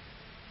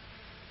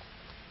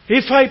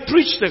 If I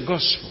preach the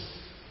gospel,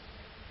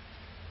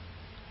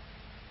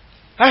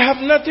 I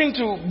have nothing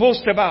to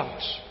boast about.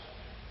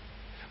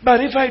 But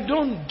if I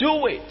don't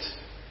do it,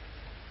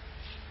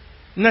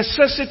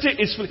 Necessity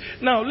is...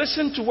 Now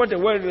listen to what the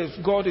word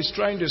of God is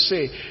trying to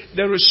say.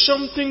 There is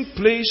something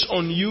placed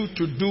on you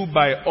to do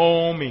by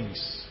all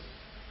means.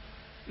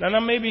 Now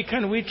maybe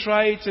can we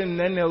try it in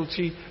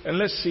NLT? And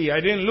let's see. I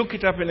didn't look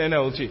it up in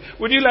NLT.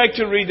 Would you like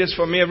to read this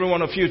for me, every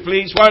one of you,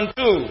 please? 1,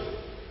 2.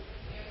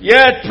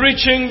 Yet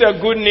preaching the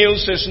good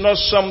news is not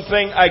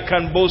something I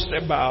can boast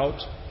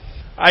about.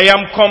 I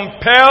am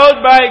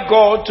compelled by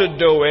God to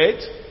do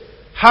it.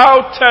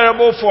 How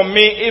terrible for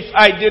me if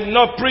I did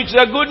not preach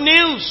the good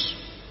news.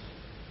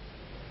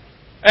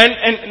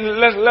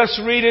 And let's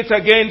read it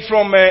again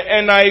from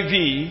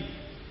NIV.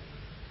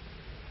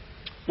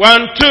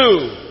 1,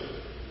 2.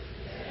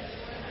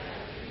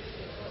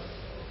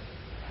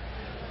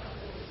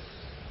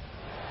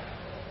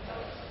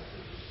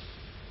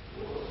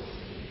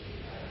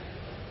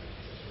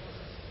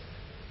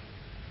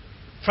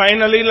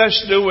 Finally,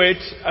 let's do it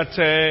at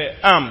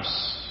AMS.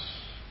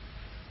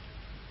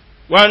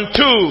 1,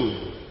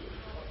 2.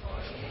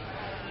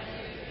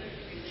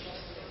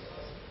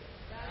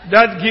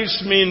 That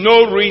gives me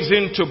no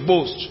reason to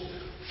boast,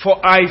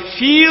 for I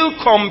feel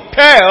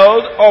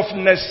compelled of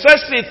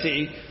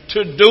necessity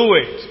to do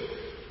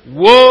it.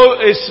 Woe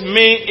is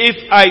me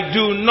if I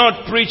do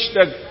not preach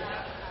the...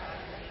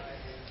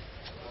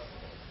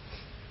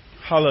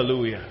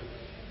 Hallelujah.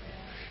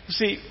 You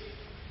see,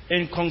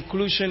 in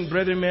conclusion,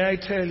 brethren, may I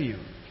tell you,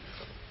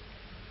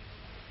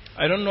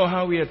 I don't know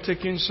how we are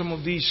taking some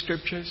of these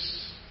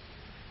scriptures,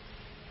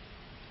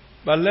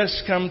 but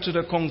let's come to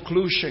the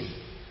conclusion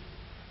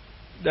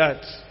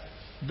that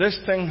this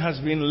thing has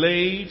been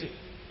laid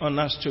on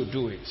us to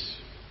do it.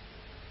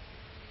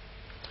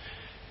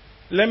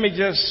 Let me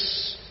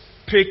just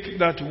pick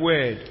that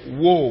word,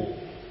 woe.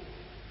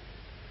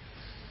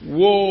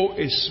 Woe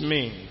is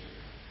me.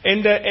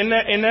 In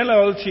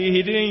NLT,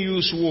 he didn't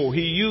use woe.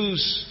 He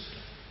used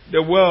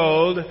the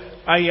word,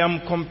 I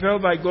am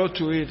compelled by God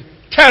to it,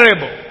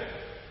 terrible.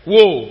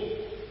 Woe.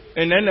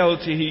 In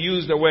NLT, he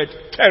used the word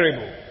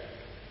terrible.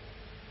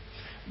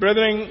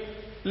 Brethren,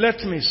 let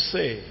me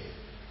say,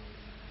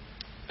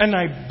 and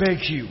I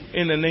beg you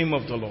in the name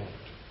of the Lord,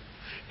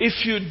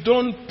 if you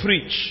don't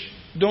preach,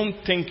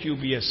 don't think you'll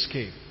be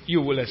escaped.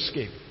 You will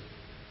escape.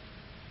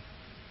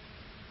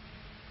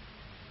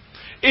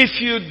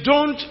 If you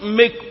don't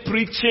make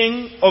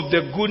preaching of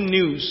the good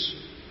news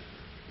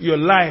your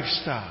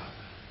lifestyle,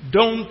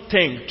 don't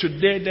think,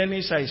 today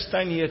Dennis, I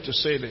stand here to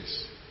say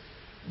this,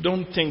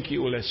 don't think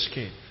you will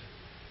escape.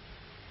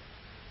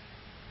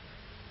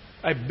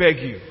 I beg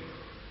you,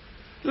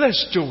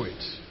 let's do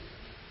it.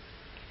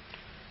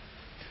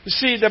 You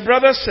see, the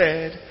brother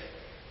said,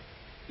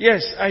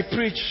 yes, I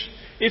preach.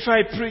 If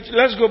I preach,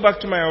 let's go back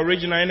to my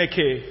original NK.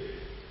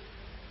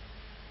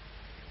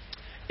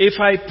 If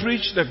I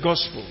preach the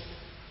gospel,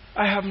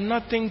 I have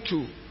nothing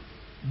to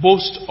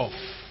boast of.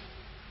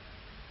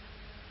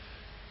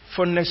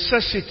 For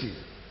necessity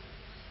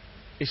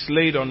is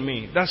laid on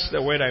me. That's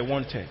the word I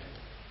wanted.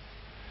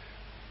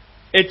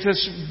 It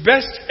is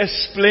best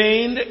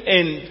explained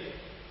in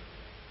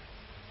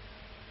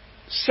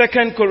 2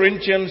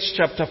 Corinthians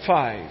chapter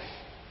 5.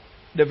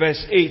 The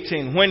verse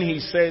 18, when he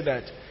said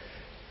that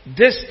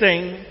this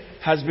thing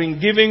has been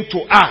given to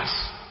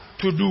us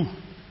to do.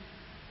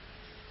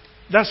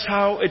 That's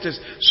how it is.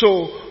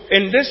 So,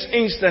 in this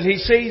instant, he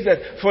says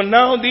that for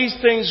now these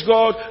things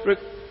God...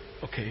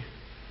 Okay.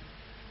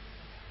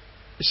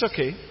 It's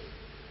okay.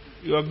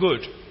 You are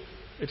good.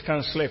 It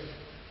can slip.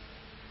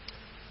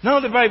 Now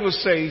the Bible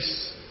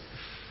says,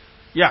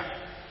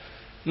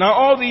 now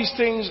all these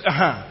things,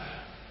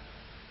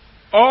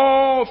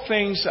 all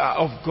things are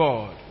of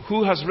God,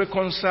 who has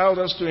reconciled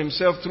us to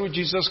himself through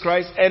Jesus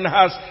Christ and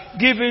has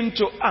given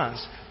to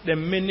us the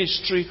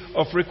ministry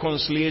of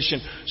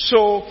reconciliation.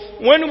 So,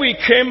 when we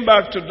came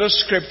back to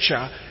this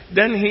scripture,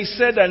 then he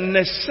said that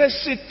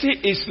necessity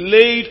is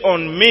laid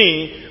on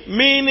me,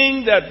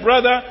 meaning that,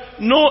 brother,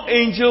 no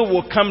angel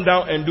will come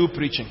down and do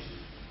preaching.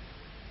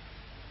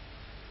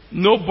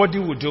 Nobody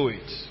will do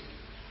it.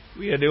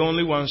 We are the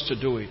only ones to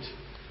do it.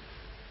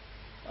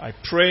 I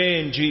pray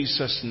in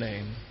Jesus'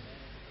 name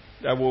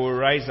that we will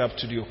rise up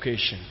to the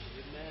occasion.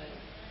 Amen.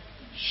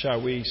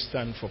 Shall we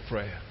stand for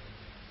prayer?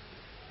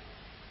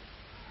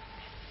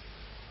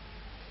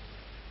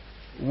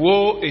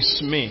 Woe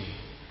is me.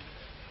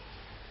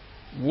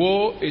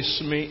 Woe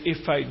is me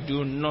if I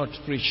do not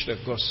preach the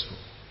gospel.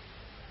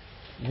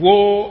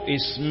 Woe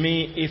is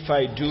me if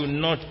I do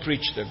not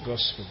preach the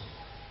gospel.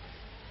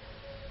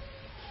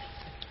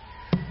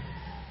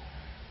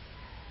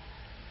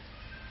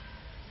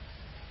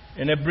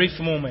 In a brief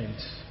moment,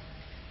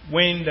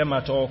 win them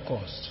at all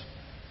cost.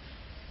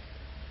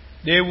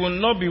 They will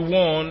not be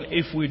won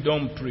if we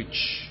don't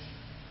preach.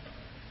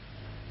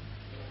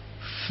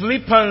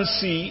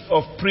 Flippancy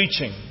of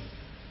preaching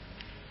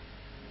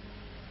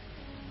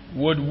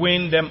would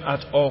win them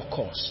at all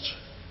cost.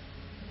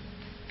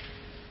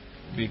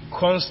 Be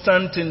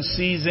constant in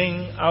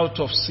season, out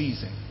of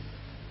season.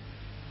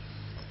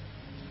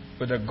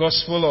 With the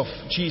gospel of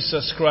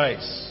Jesus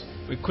Christ,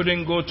 we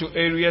couldn't go to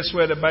areas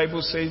where the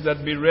Bible says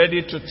that be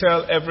ready to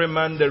tell every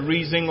man the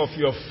reason of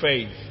your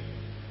faith.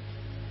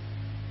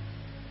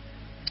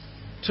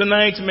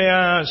 Tonight, may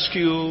I ask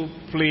you,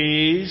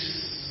 please,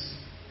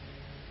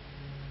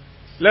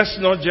 let's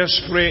not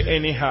just pray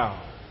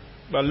anyhow,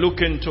 but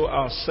look into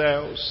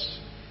ourselves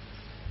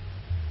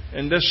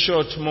in this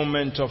short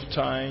moment of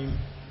time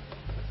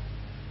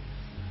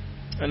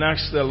and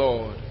ask the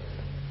Lord.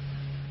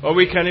 Or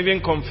we can even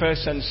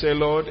confess and say,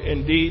 Lord,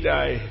 indeed,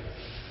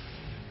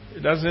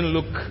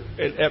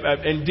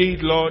 indeed,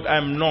 Lord,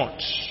 I'm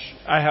not.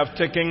 I have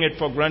taken it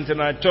for granted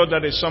and I thought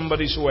that is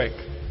somebody's work.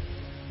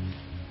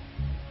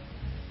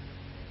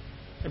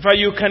 In fact,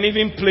 you can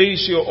even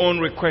place your own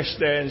request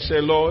there and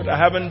say, Lord, I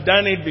haven't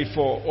done it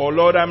before. Or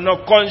Lord, I'm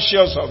not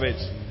conscious of it.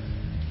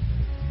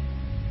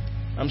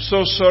 I'm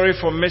so sorry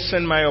for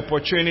missing my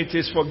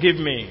opportunities. Forgive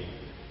me.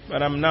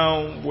 But I'm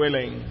now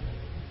willing.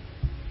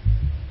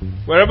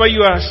 Wherever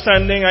you are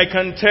standing, I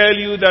can tell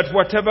you that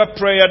whatever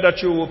prayer that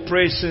you will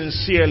pray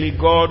sincerely,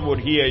 God would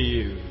hear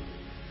you.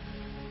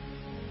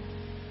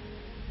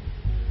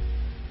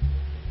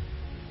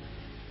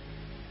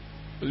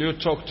 Will you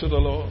talk to the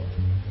Lord?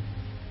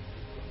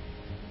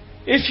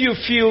 If you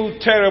feel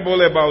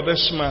terrible about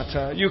this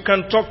matter, you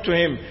can talk to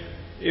Him.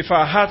 If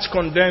our heart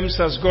condemns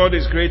us, God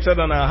is greater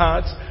than our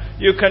hearts.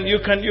 You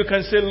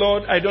can say,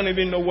 Lord, I don't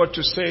even know what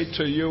to say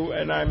to you,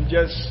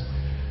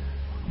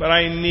 but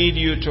I need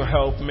you to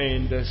help me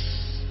in this.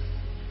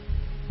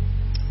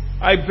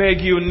 I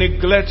beg you,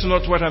 neglect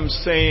not what I'm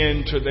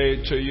saying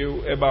today to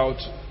you about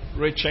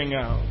reaching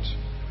out.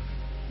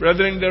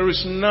 Brethren, there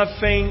is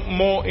nothing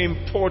more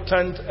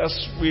important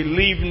as we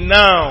live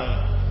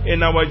now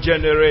in our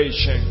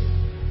generation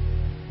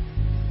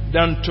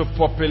than to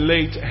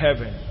populate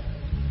heaven.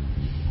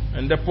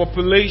 And the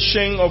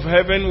population of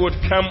heaven would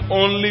come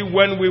only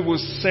when we will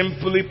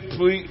simply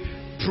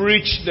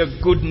preach the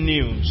good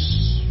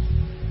news.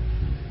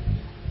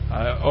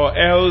 Or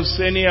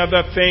else any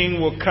other thing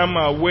will come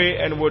our way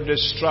and will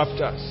distract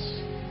us.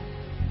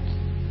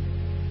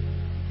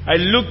 I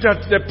looked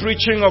at the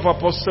preaching of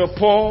Apostle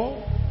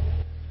Paul.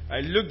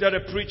 I looked at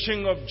the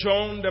preaching of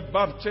John the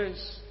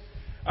Baptist.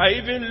 I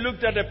even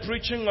looked at the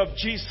preaching of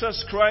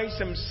Jesus Christ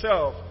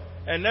Himself.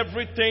 And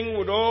everything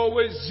would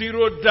always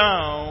zero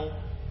down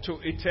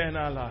to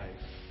eternal life.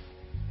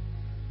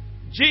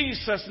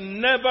 Jesus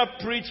never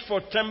preached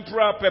for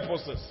temporal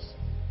purposes.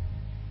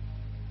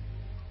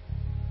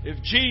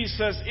 If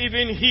Jesus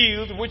even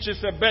healed, which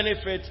is a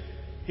benefit,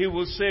 He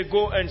will say,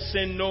 go and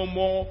sin no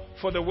more,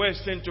 for the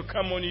worst thing to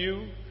come on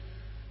you.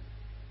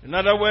 In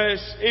other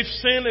words, if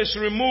sin is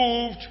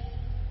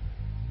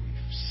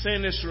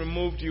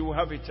removed, you will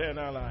have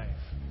eternal life.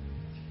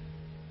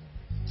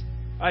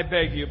 I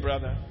beg you,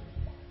 brother.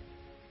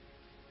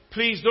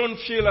 Please don't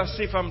feel as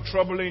if I'm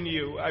troubling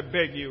you. I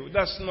beg you.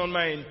 That's not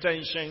my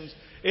intentions.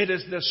 It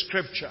is the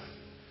Scripture.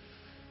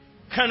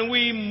 Can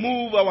we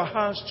move our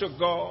hearts to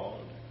God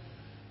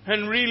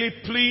and really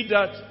plead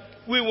that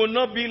we will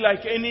not be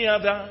like any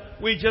other?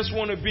 We just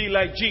want to be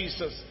like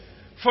Jesus.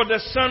 For the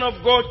Son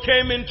of God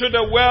came into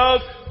the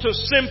world to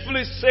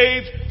simply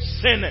save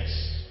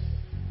sinners.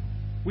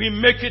 We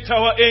make it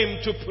our aim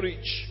to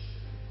preach.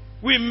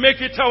 We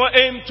make it our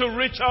aim to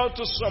reach out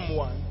to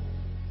someone.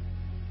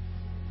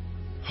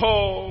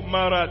 Oh,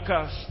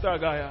 Marakas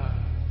Tagaya.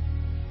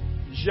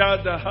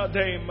 Jada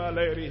Hade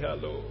Maleri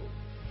Halo.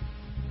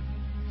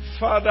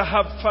 Father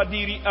have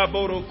Fadiri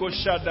Aboroko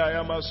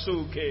Shadaya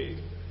Masuke.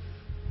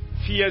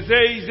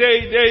 Fiezei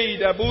Zei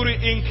Daburi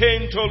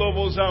Inken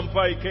Tolobo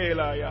Zampai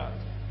Kelaya.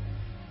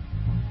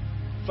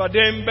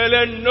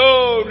 Fadembele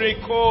no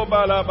Riko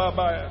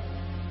Balababaya.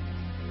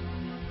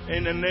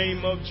 In the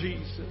name of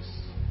Jesus.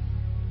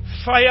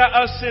 Fire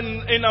us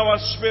in our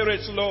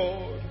spirits,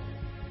 Lord.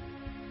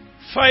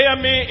 Fire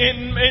me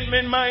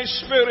in my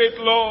spirit,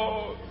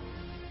 Lord,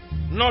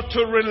 not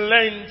to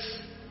relent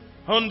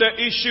on the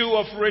issue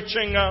of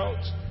reaching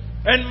out.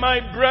 And my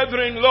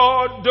brethren,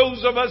 Lord,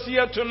 those of us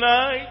here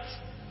tonight,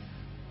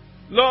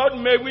 Lord,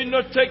 may we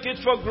not take it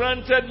for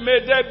granted.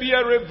 May there be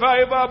a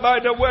revival by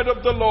the word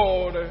of the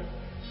Lord.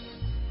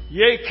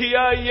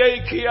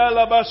 Yekia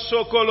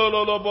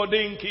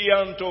labasokololobodinki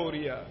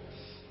antoria.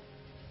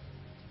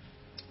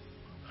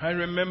 I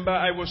remember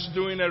I was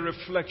doing a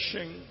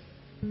reflection.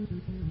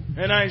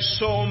 And I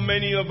saw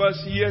many of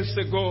us years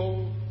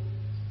ago.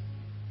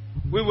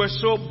 We were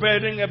so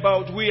burdened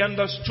about, we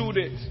understood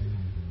it.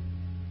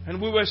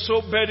 And we were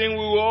so burdened, we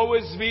will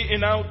always be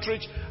in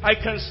outreach. I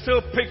can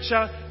still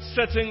picture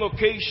certain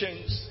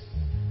occasions.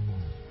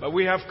 But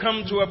we have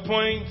come to a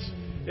point,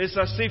 it's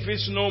as if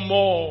it's no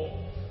more.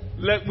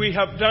 We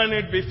have done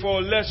it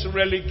before, let's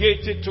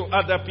relegate it to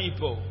other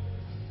people.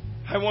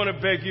 I want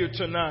to beg you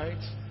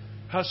tonight,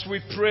 as we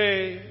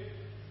pray,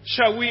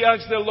 shall we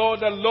ask the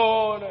Lord,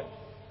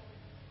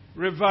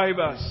 revive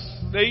us.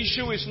 The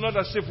issue is not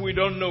as if we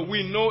don't know.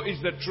 We know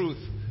it's the truth.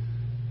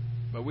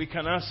 But we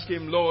can ask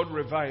Him, Lord,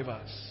 revive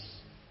us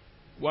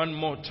one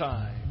more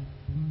time.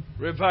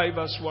 Revive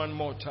us one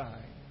more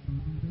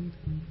time.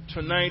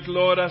 Tonight,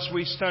 Lord, as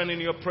we stand in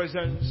your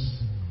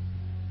presence,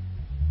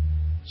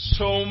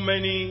 so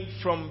many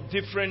from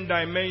different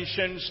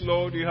dimensions,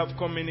 Lord, you have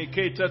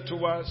communicated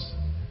to us.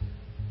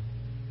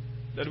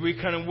 that we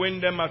can win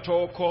them at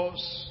all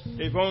costs,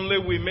 if only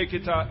we make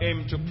it our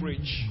aim to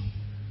preach.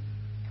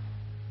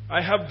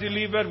 I have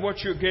delivered what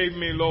you gave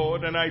me,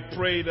 Lord, and I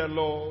pray that,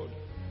 Lord,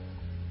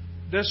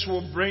 this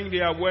will bring the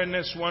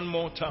awareness one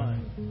more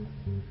time.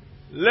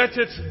 Let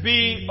it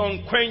be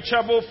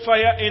unquenchable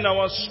fire in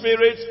our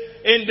spirit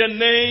in the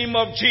name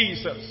of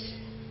Jesus.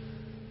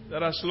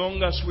 That as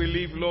long as we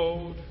live,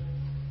 Lord,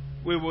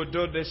 we will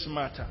do this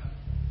matter.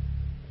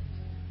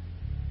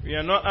 We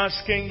are not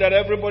asking that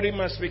everybody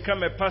must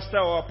become a pastor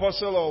or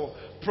apostle or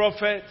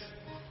prophet.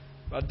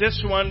 But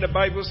this one, the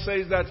Bible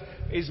says that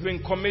it's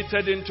been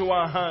committed into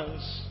our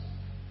hands.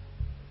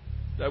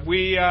 That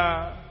we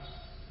are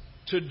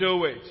to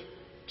do it.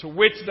 To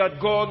wit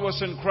that God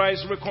was in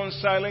Christ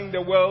reconciling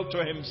the world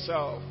to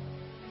himself.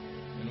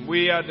 And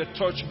we are the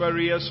torch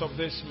bearers of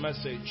this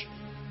message.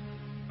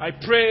 I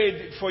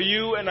prayed for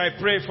you and I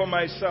pray for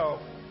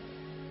myself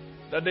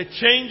that the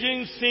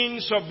changing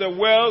things of the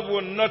world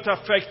will not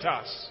affect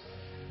us.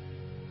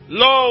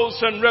 Laws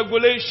and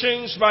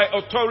regulations by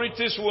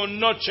authorities will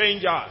not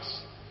change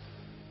us.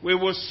 We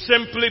will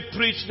simply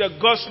preach the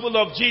gospel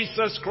of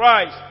Jesus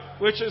Christ,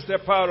 which is the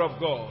power of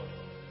God.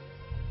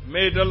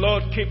 May the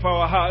Lord keep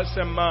our hearts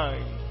and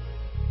mind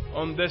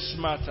on this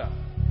matter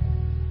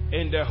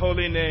in the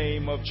holy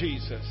name of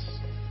Jesus.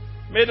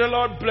 May the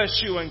Lord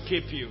bless you and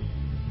keep you.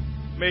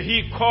 May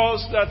He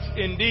cause that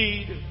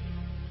indeed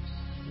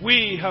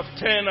we have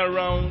turned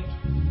around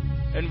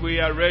and we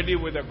are ready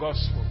with the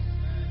gospel.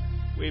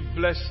 We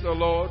bless the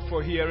Lord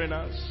for hearing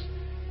us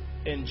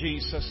in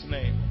Jesus'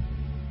 name.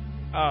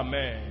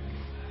 Amen.